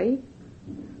 Why?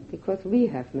 Because we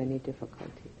have many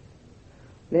difficulties.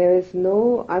 There is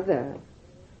no other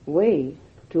way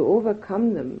to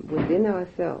overcome them within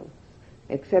ourselves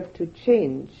except to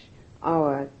change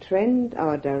our trend,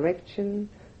 our direction,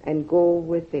 and go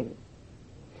within.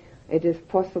 It is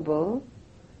possible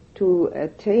to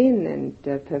attain and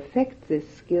perfect this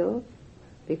skill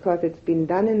because it's been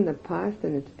done in the past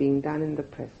and it's being done in the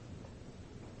present.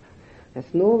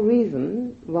 There's no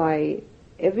reason why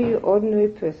every ordinary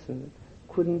person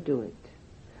couldn't do it.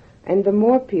 And the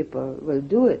more people will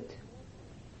do it,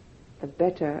 the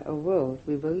better a world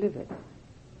we will live in.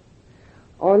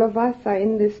 All of us are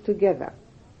in this together.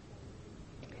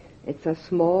 It's a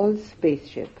small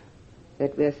spaceship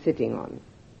that we're sitting on,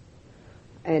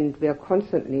 and we're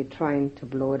constantly trying to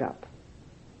blow it up.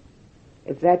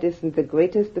 If that isn't the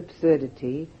greatest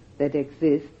absurdity that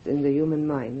exists in the human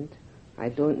mind, I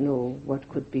don't know what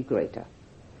could be greater.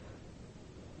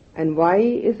 And why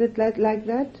is it like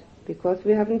that? Because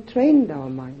we haven't trained our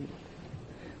minds.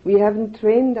 We haven't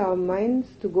trained our minds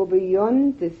to go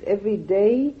beyond this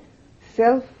everyday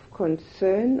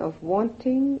self-concern of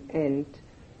wanting and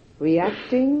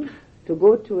reacting, to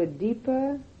go to a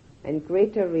deeper and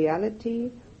greater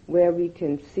reality where we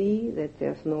can see that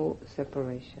there's no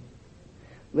separation,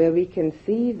 where we can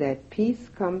see that peace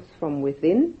comes from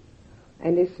within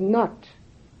and is not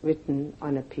written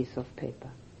on a piece of paper.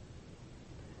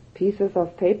 Pieces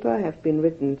of paper have been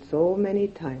written so many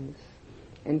times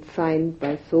and signed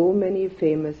by so many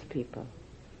famous people.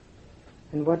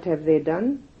 And what have they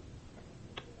done?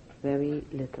 Very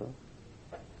little.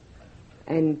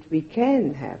 And we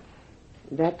can have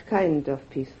that kind of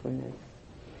peacefulness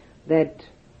that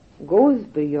goes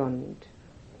beyond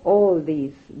all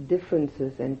these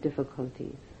differences and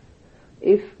difficulties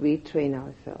if we train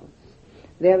ourselves.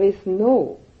 There is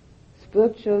no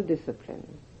spiritual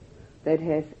discipline that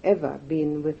has ever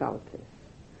been without this.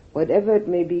 Whatever it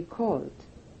may be called,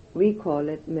 we call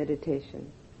it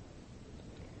meditation.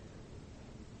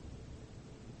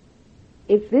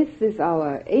 If this is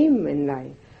our aim in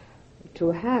life,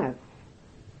 to have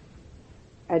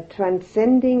a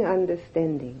transcending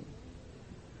understanding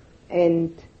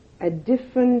and a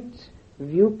different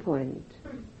viewpoint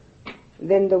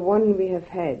than the one we have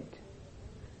had,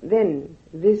 then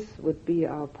this would be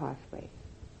our pathway.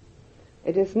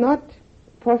 It is not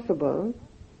possible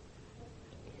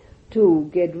to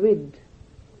get rid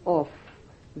of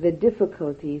the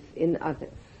difficulties in others.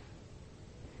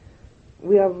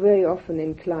 We are very often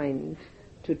inclined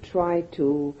to try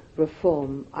to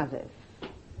reform others.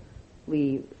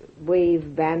 We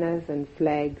wave banners and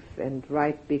flags and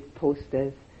write big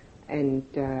posters and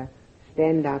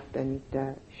stand up and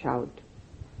shout.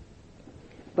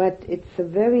 But it's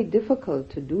very difficult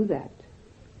to do that,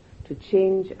 to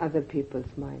change other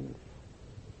people's minds,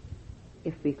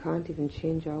 if we can't even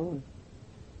change our own.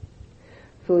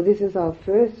 So this is our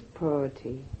first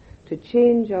priority, to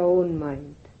change our own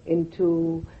mind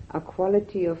into a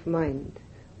quality of mind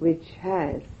which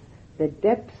has the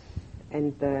depth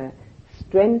and the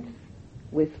strength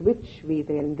with which we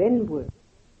then work